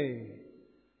same way,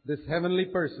 this heavenly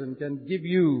person can give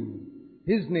you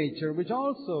His nature, which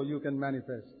also you can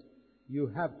manifest.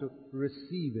 You have to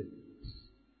receive it.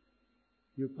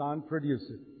 You can't produce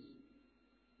it.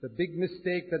 The big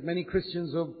mistake that many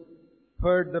Christians who have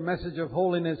heard the message of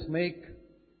holiness make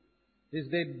is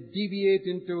they deviate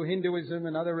into Hinduism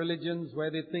and other religions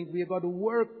where they think we've got to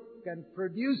work and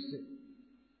produce it.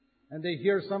 And they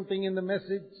hear something in the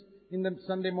message in the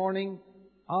Sunday morning.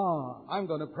 I'm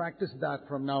going to practice that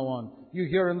from now on. You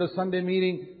hear in the Sunday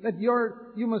meeting that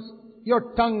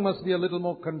your tongue must be a little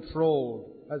more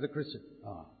controlled as a Christian.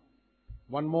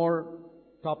 One more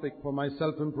topic for my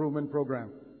self-improvement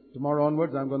program. Tomorrow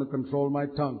onwards, I'm going to control my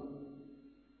tongue.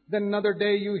 Then another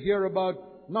day you hear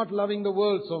about not loving the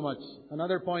world so much.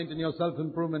 Another point in your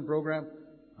self-improvement program.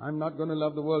 I'm not going to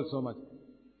love the world so much.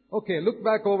 Okay, look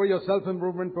back over your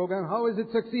self-improvement program. How has it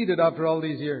succeeded after all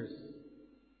these years?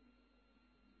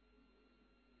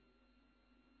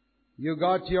 You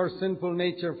got your sinful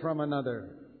nature from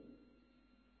another.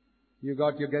 You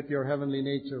get your heavenly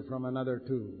nature from another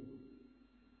too.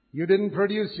 You didn't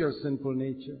produce your sinful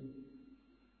nature.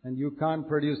 And you can't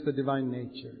produce the divine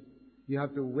nature. You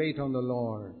have to wait on the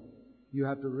Lord. You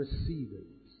have to receive it.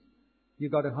 You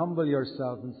got to humble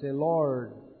yourself and say,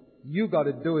 Lord, you got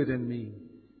to do it in me.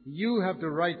 You have to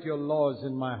write your laws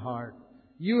in my heart.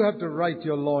 You have to write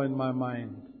your law in my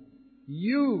mind.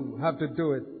 You have to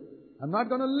do it. I'm not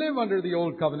going to live under the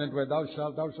old covenant where thou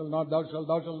shalt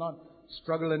not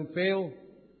struggle and fail.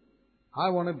 I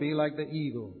want to be like the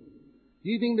eagle. Do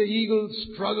you think the eagle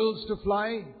struggles to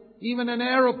fly? Even an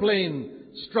aeroplane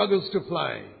struggles to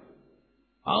fly.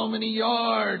 How many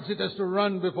yards it has to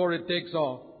run before it takes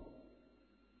off?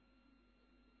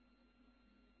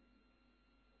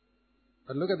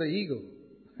 But look at the eagle.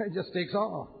 It just takes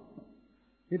off.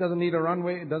 It doesn't need a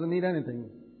runway. It doesn't need anything.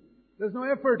 There's no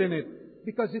effort in it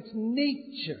because it's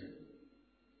nature.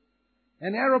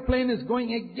 An aeroplane is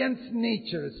going against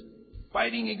nature. It's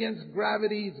fighting against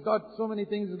gravity. It's got so many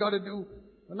things it's got to do.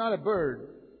 But not a bird.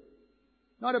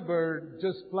 Not a bird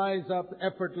just flies up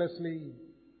effortlessly.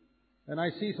 And I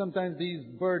see sometimes these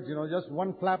birds, just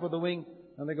one flap of the wing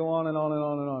and they go on and on and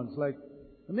on and on. It's like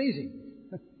amazing.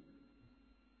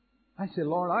 I say,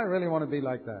 Lord, I really want to be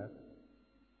like that.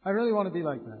 I really want to be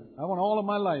like that. I want all of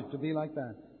my life to be like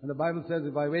that. And the Bible says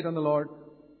if I wait on the Lord,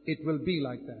 it will be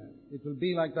like that. It will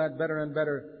be like that better and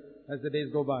better as the days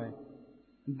go by.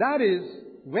 That is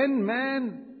when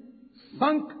man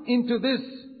sunk into this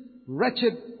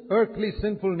wretched, earthly,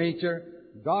 sinful nature,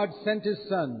 God sent His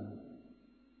Son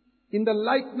in the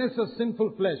likeness of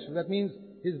sinful flesh. That means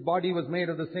His body was made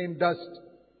of the same dust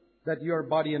that your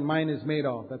body and mine is made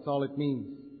of. That's all it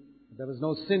means. There was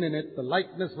no sin in it. The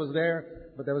likeness was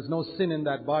there, but there was no sin in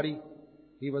that body.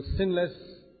 He was sinless.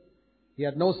 He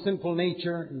had no sinful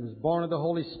nature. He was born of the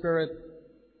Holy Spirit,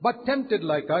 but tempted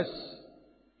like us.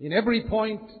 In every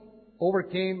point,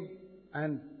 overcame,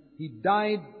 and He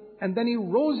died, and then He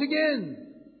rose again.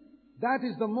 That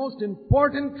is the most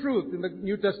important truth in the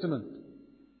New Testament.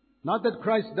 Not that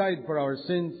Christ died for our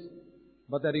sins,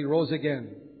 but that He rose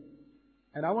again.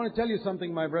 And I want to tell you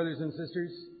something, my brothers and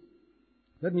sisters.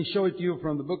 Let me show it to you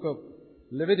from the book of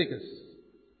Leviticus.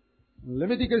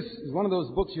 Leviticus is one of those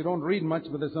books you don't read much,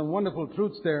 but there's some wonderful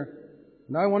truths there.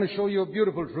 And I want to show you a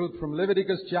beautiful truth from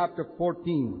Leviticus chapter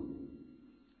 14.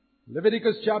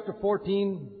 Leviticus chapter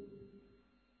 14.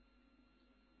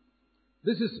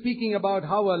 This is speaking about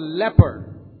how a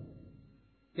leper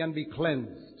can be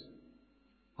cleansed.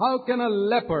 How can a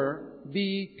leper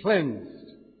be cleansed?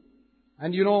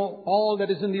 And you know, all that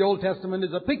is in the Old Testament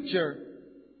is a picture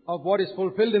of what is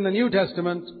fulfilled in the New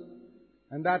Testament.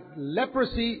 And that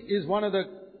leprosy is one of the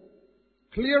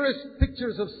clearest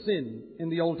pictures of sin in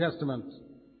the Old Testament.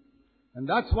 And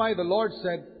that's why the Lord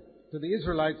said to the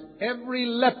Israelites, every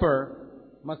leper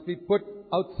must be put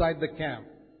outside the camp.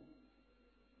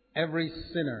 Every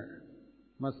sinner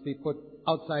must be put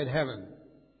outside heaven,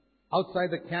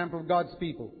 outside the camp of God's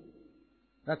people.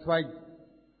 That's why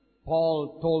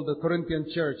Paul told the Corinthian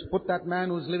church, put that man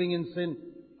who's living in sin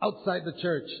outside the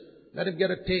church. Let him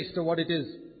get a taste of what it is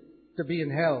to be in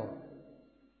hell.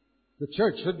 The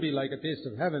church should be like a taste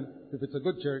of heaven, if it's a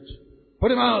good church.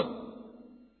 Put him out,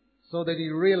 so that he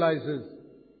realizes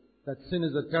that sin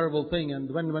is a terrible thing,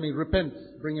 and when he repents,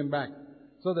 bring him back.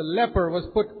 So the leper was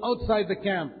put outside the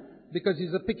camp because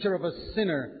he's a picture of a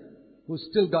sinner who's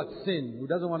still got sin, who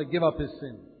doesn't want to give up his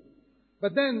sin.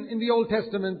 But then in the Old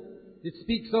Testament, it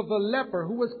speaks of a leper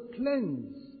who was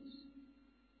cleansed.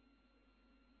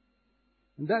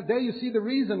 And that there you see the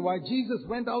reason why Jesus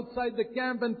went outside the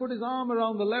camp and put His arm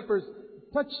around the lepers,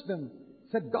 touched them,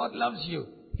 said, God loves you,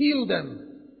 heal them.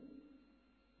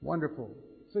 Wonderful.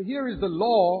 So here is the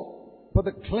law for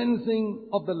the cleansing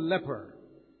of the leper.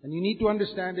 And you need to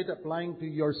understand it applying to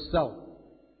yourself.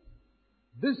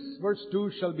 This, verse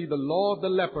 2, shall be the law of the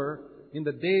leper in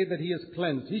the day that he is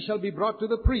cleansed. He shall be brought to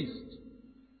the priest.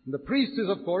 And the priest is,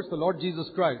 of course, the Lord Jesus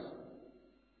Christ.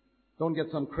 Don't get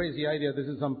some crazy idea this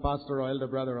is some pastor or elder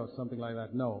brother or something like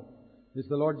that. No. It's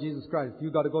the Lord Jesus Christ.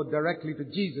 You've got to go directly to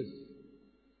Jesus.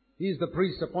 He's the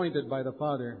priest appointed by the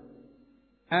Father.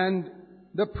 And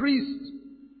the priest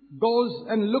goes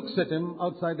and looks at him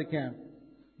outside the camp.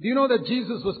 Do you know that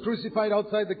Jesus was crucified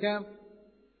outside the camp?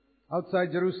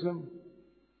 Outside Jerusalem?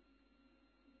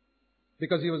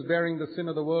 Because He was bearing the sin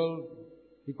of the world.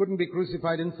 He couldn't be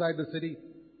crucified inside the city.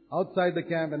 Outside the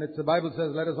camp. And the Bible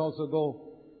says, let us also go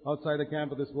outside the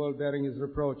camp of this world bearing His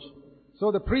reproach.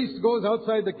 So the priest goes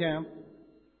outside the camp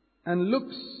and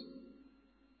looks.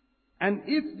 And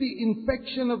if the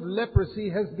infection of leprosy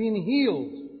has been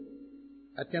healed,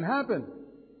 that can happen.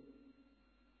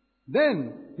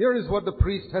 Then, here is what the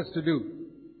priest has to do.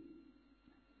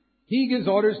 He gives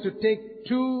orders to take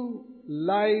 2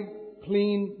 live,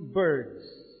 clean birds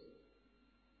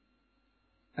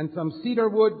and some cedar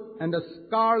wood and a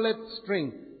scarlet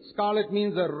string. Scarlet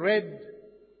means a red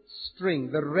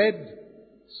string. The red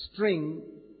string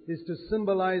is to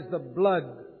symbolize the blood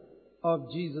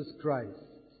of Jesus Christ.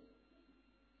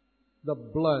 The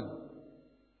blood.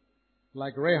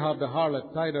 Like Rahab the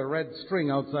harlot tied a red string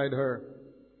outside her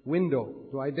window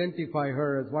to identify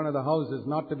her as one of the houses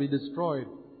not to be destroyed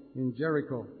in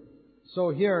Jericho. So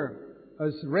here, a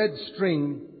red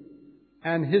string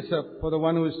and hyssop for the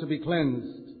one who is to be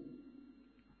cleansed.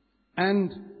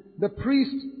 And the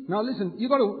priest, now listen,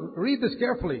 you've got to read this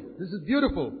carefully. This is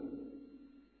beautiful.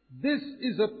 This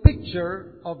is a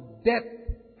picture of death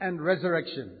and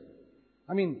resurrection.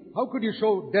 I mean, how could you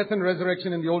show death and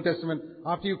resurrection in the Old Testament?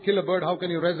 After you kill a bird, how can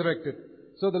you resurrect it?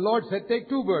 So the Lord said, take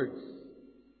 2 birds.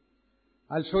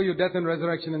 I'll show you death and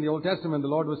resurrection in the Old Testament. The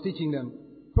Lord was teaching them.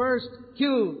 First,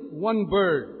 kill 1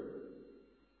 bird.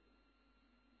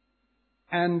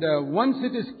 And once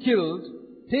it is killed,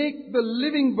 take the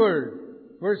living bird,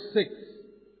 verse 6,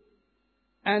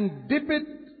 and dip it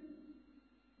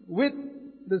with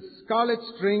the scarlet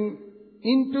string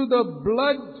into the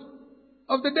blood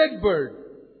of the dead bird.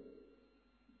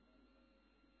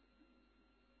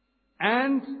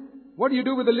 And what do you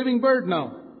do with the living bird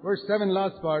now? Verse 7,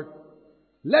 last part.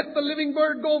 Let the living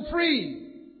bird go free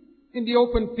in the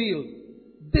open field.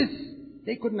 This,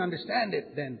 they couldn't understand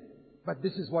it then. But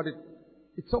this is what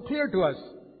it's so clear to us.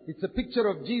 It's a picture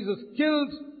of Jesus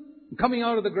killed, coming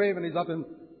out of the grave, and He's up and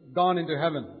gone into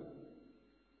heaven.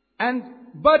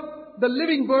 But the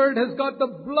living bird has got the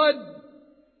blood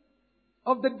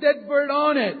of the dead bird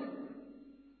on it.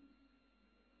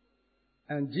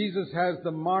 And Jesus has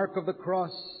the mark of the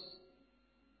cross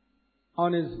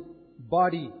on His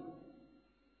body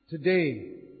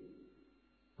today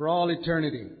for all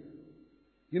eternity.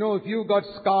 You know, if you've got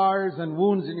scars and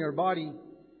wounds in your body,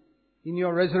 in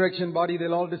your resurrection body,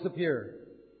 they'll all disappear.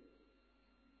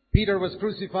 Peter was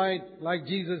crucified like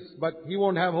Jesus, but he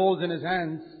won't have holes in his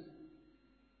hands,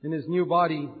 in his new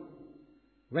body.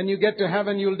 When you get to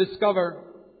heaven, you'll discover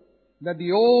that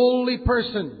the only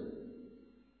person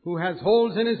who has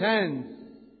holes in his hands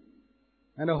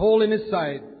and a hole in his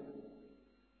side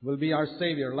will be our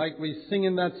Savior, like we sing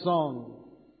in that song.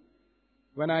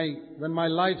 When my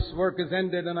life's work is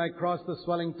ended and I cross the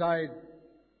swelling tide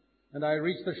and I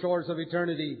reach the shores of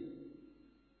eternity,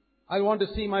 I want to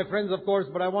see my friends, of course,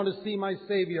 but I want to see my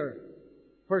Savior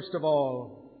first of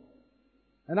all.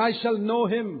 And I shall know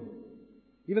Him.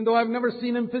 Even though I've never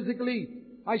seen Him physically,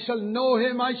 I shall know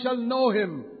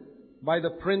Him by the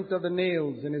print of the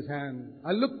nails in His hand.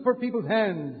 I look for people's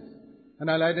hands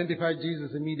and I'll identify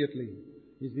Jesus immediately.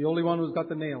 He's the only one who's got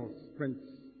the nails, prints.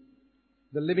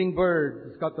 The living bird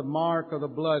has got the mark of the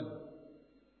blood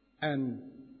and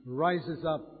rises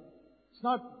up. It's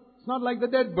not like the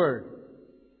dead bird.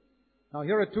 Now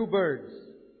here are two birds.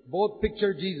 Both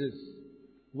picture Jesus.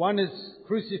 One is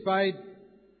crucified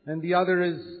and the other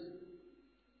is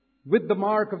with the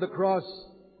mark of the cross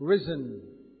risen.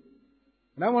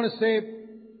 And I want to say,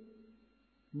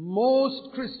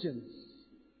 most Christians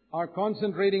are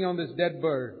concentrating on this dead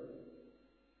bird.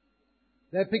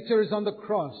 Their picture is on the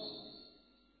cross.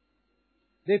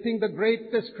 They think the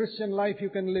greatest Christian life you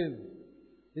can live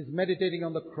is meditating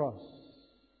on the cross.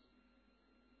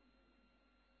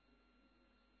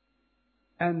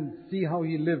 And see how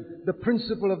He lived. The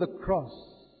principle of the cross.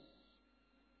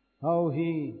 How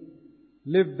He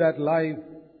lived that life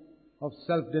of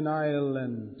self-denial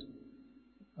and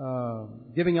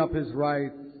giving up His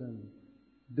rights and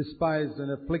despised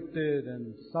and afflicted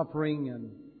and suffering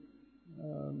and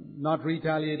not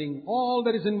retaliating. All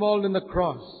that is involved in the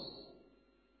cross.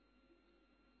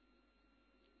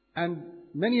 And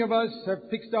many of us have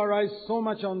fixed our eyes so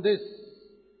much on this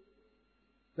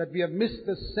that we have missed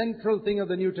the central thing of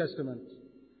the New Testament.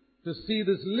 To see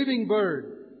this living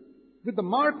bird with the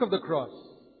mark of the cross,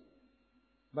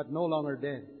 but no longer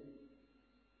dead.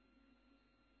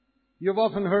 You've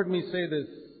often heard me say this.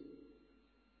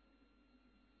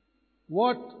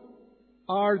 What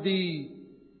are the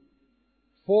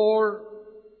 4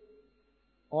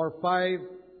 or 5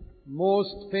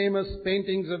 most famous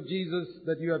paintings of Jesus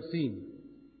that you have seen?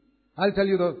 I'll tell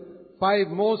you the 5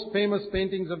 most famous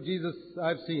paintings of Jesus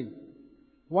I've seen.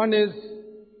 One is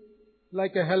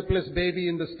like a helpless baby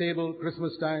in the stable,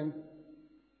 Christmas time.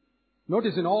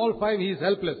 Notice in all 5 He is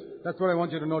helpless. That's what I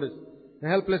want you to notice. A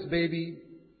helpless baby.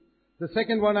 The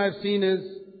second one I've seen is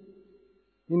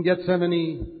in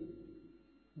Gethsemane,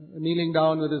 kneeling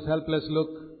down with his helpless look.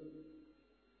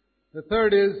 The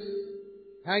third is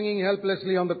hanging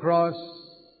helplessly on the cross.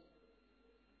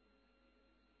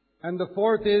 And the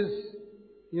fourth is,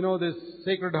 this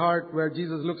Sacred Heart where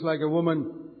Jesus looks like a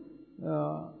woman.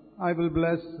 I will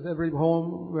bless every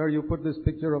home where you put this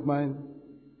picture of mine.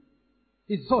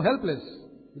 He's so helpless.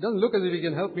 He doesn't look as if He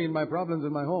can help me in my problems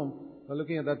in my home by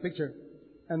looking at that picture.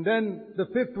 And then the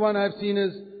fifth one I've seen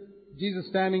is Jesus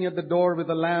standing at the door with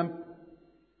a lamp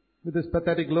with this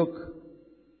pathetic look.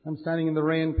 I'm standing in the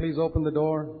rain. Please open the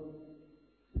door.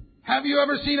 Have you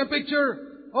ever seen a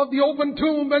picture of the open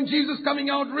tomb and Jesus coming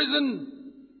out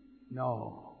risen?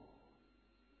 No.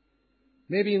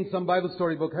 Maybe in some Bible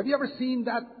story book. Have you ever seen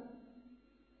that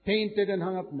painted and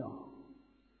hung up? No.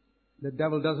 The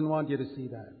devil doesn't want you to see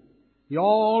that. He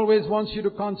always wants you to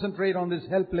concentrate on this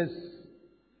helpless,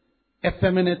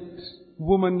 effeminate,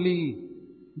 womanly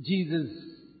Jesus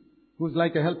who's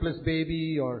like a helpless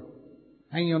baby or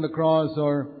hanging on the cross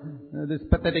or this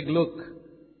pathetic look.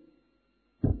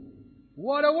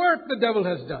 What a work the devil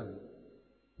has done.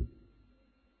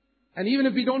 And even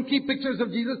if we don't keep pictures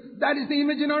of Jesus, that is the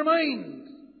image in our mind.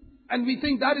 And we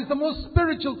think that is the most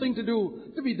spiritual thing to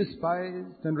do, to be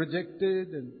despised and rejected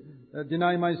and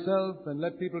deny myself and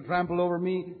let people trample over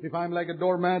me. If I'm like a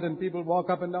doormat and people walk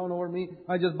up and down over me,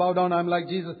 I just bow down, I'm like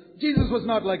Jesus. Jesus was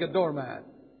not like a doormat.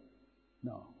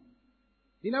 No.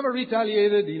 He never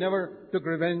retaliated. He never took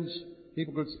revenge.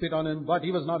 People could spit on Him, but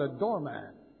He was not a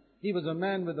doormat. He was a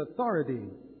man with authority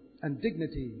and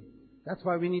dignity That's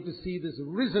why we need to see this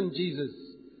risen Jesus.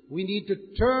 We need to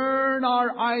turn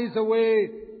our eyes away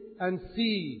and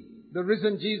see the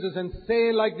risen Jesus and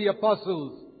say like the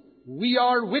apostles, we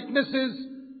are witnesses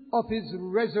of His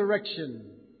resurrection.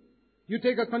 You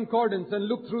take a concordance and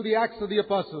look through the Acts of the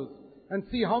Apostles and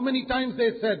see how many times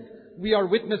they said, we are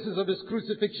witnesses of His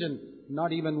crucifixion.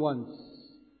 Not even once.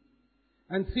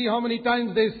 And see how many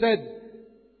times they said,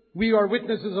 we are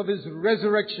witnesses of His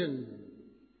resurrection.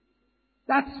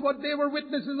 That's what they were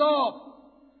witnesses of.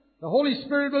 The Holy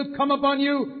Spirit will come upon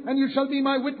you and you shall be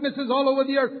my witnesses all over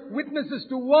the earth. Witnesses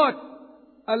to what?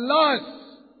 Alas,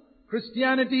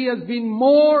 Christianity has been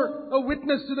more a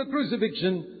witness to the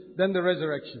crucifixion than the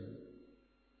resurrection.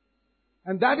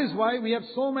 And that is why we have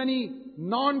so many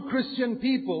non-Christian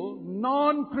people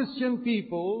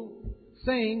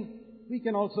saying, we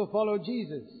can also follow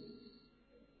Jesus.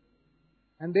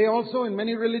 And they also, in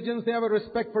many religions, they have a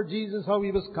respect for Jesus, how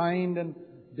He was kind and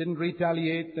didn't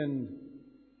retaliate and,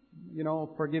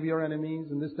 forgive your enemies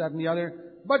and this, that and the other.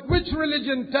 But which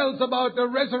religion tells about the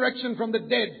resurrection from the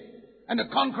dead and the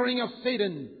conquering of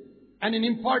Satan and an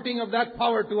imparting of that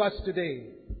power to us today?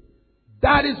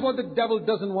 That is what the devil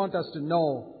doesn't want us to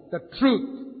know, the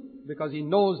truth, because he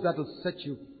knows that will set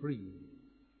you free.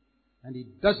 And he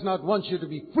does not want you to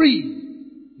be free.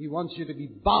 He wants you to be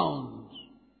bound.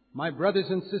 My brothers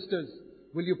and sisters,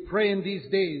 will you pray in these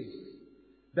days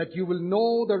that you will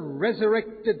know the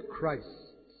resurrected Christ,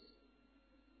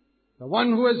 the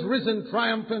one who has risen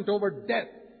triumphant over death,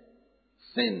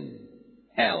 sin,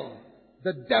 hell,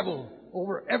 the devil,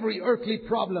 over every earthly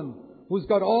problem, who's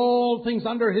got all things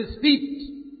under His feet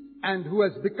and who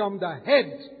has become the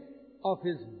head of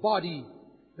His body,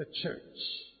 the church.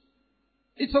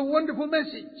 It's a wonderful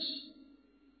message.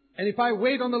 And if I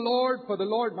wait on the Lord, for the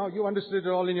Lord, now you understood it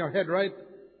all in your head, right?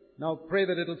 Now pray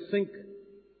that it'll sink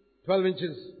 12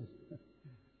 inches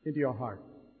into your heart.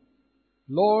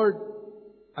 Lord,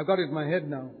 I've got it in my head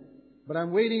now, but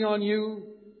I'm waiting on You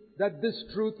that this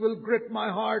truth will grip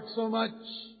my heart so much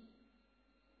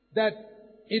that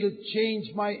it'll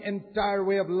change my entire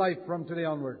way of life from today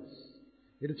onwards.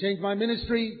 It'll change my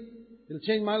ministry. It'll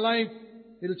change my life.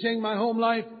 It'll change my home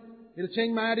life. It'll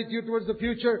change my attitude towards the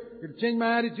future. It'll change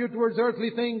my attitude towards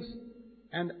earthly things.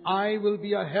 And I will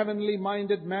be a heavenly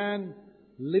minded man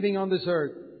living on this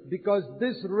earth, because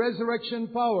this resurrection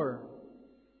power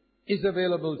is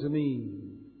available to me.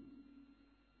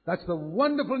 That's the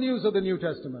wonderful news of the New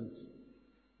Testament.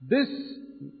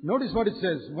 Notice what it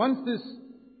says. Once this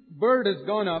bird has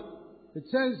gone up, it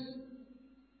says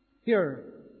here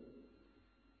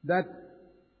that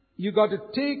you got to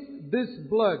take this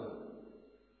blood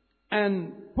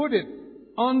and put it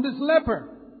on this leper.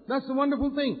 That's the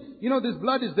wonderful thing. This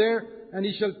blood is there, and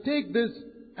he shall take this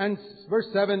and, verse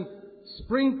 7,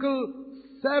 sprinkle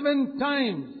 7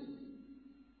 times.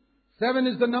 7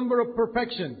 is the number of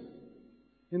perfection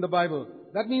in the Bible.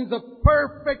 That means a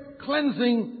perfect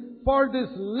cleansing for this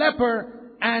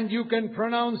leper, and you can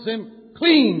pronounce him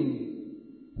clean.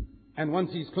 And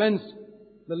once he's cleansed,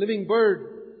 the living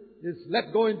bird is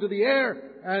let go into the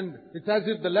air, and it's as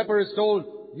if the leper is told,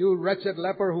 you wretched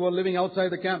leper who are living outside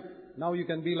the camp, now you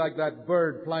can be like that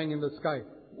bird flying in the sky.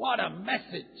 What a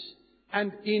message!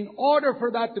 And in order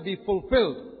for that to be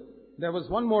fulfilled, there was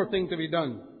one more thing to be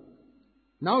done.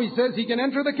 Now he says he can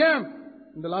enter the camp.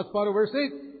 In the last part of verse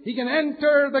 8, he can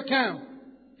enter the camp.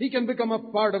 He can become a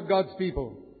part of God's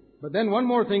people. But then one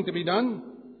more thing to be done.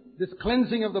 This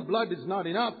cleansing of the blood is not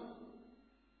enough.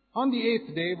 On the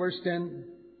 8th day, verse 10,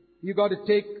 you got to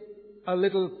take a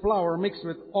little flour mixed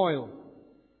with oil.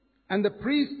 And the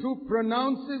priest who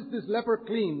pronounces this leper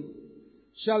clean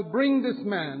shall bring this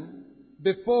man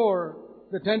before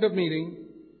the tent of meeting,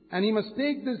 and he must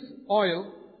take this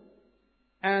oil,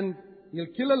 and he'll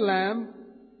kill a lamb,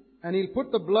 and he'll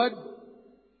put the blood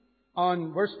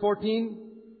on, verse 14,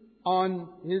 on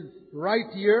his right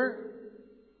ear,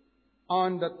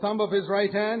 on the thumb of his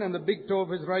right hand, and the big toe of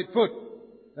his right foot.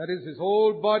 That is, his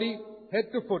whole body, head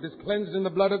to foot, is cleansed in the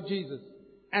blood of Jesus.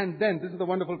 And then, this is the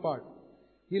wonderful part,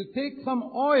 he'll take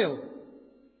some oil,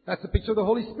 that's a picture of the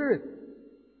Holy Spirit,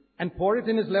 and pour it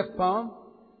in his left palm,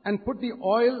 and put the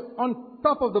oil on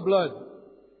top of the blood.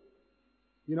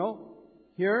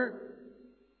 Here,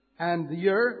 and the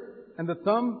ear, and the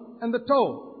thumb, and the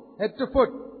toe, head to foot.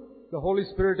 The Holy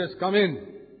Spirit has come in,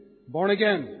 born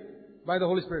again by the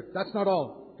Holy Spirit. That's not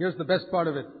all. Here's the best part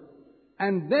of it.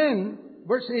 And then,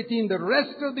 verse 18, the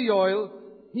rest of the oil,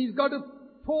 he's got to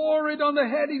pour it on the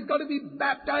head. He's got to be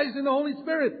baptized in the Holy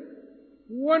Spirit.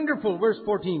 Wonderful. Verse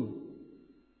 14.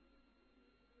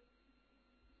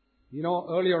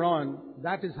 Earlier on,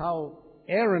 that is how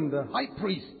Aaron, the high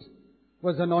priest,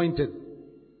 was anointed.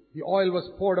 The oil was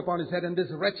poured upon his head, and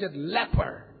this wretched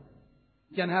leper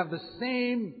can have the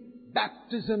same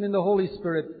baptism in the Holy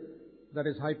Spirit that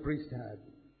his high priest had.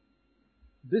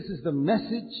 This is the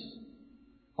message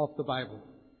of the Bible.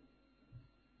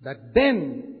 That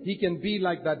then he can be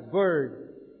like that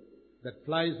bird that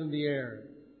flies in the air.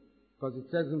 Because it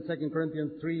says in 2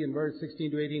 Corinthians 3 and verse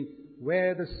 16 to 18,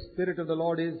 where the Spirit of the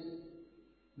Lord is,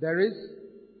 there is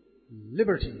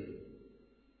liberty.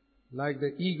 Like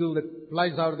the eagle that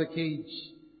flies out of the cage,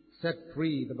 set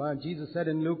free. Jesus said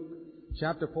in Luke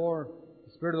chapter 4,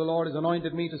 the Spirit of the Lord has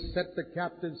anointed me to set the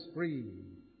captives free,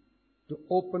 to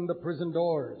open the prison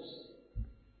doors.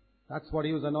 That's what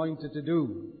he was anointed to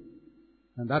do.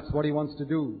 And that's what he wants to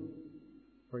do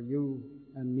for you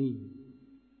and me.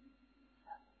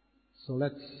 So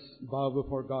let's bow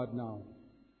before God now.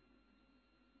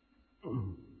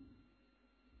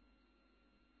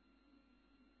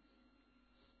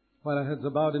 While our heads are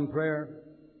bowed in prayer,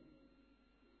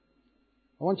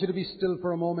 I want you to be still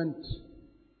for a moment.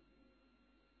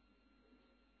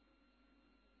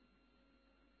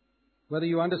 Whether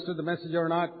you understood the message or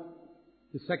not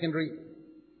is secondary.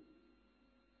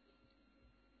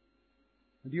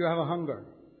 Do you have a hunger,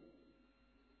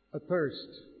 a thirst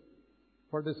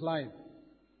for this life?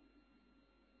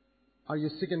 Are you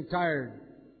sick and tired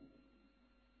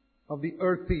of the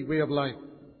earthly way of life?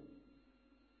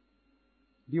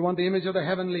 Do you want the image of the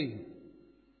heavenly?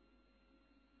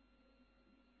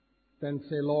 Then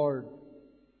say, Lord,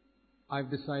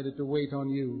 I've decided to wait on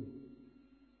you.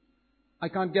 I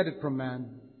can't get it from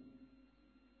man,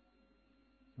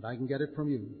 but I can get it from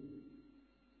you.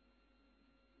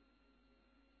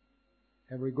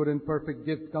 Every good and perfect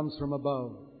gift comes from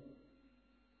above,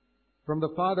 from the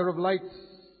Father of lights,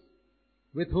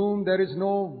 with whom there is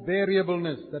no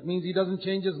variableness. That means He doesn't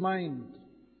change His mind.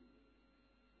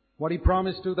 What He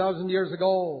promised 2,000 years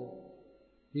ago,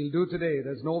 He'll do today.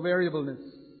 There's no variableness.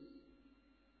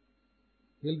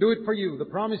 He'll do it for you. The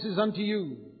promise is unto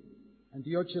you and to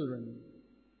your children.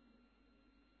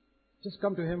 Just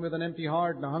come to Him with an empty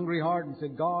heart and a hungry heart and say,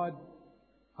 God,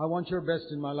 I want your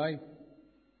best in my life,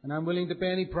 and I'm willing to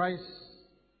pay any price.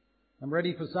 I'm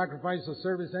ready for sacrifice or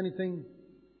service, anything.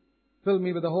 Fill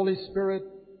me with the Holy Spirit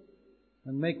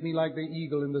and make me like the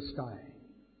eagle in the sky.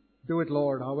 Do it,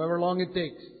 Lord, however long it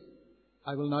takes.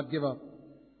 I will not give up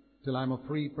till I'm a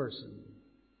free person.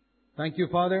 Thank you,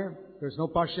 Father. There's no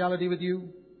partiality with you.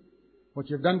 What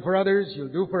you've done for others, you'll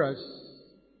do for us.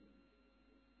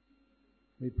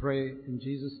 We pray in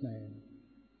Jesus' name.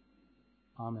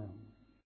 Amen.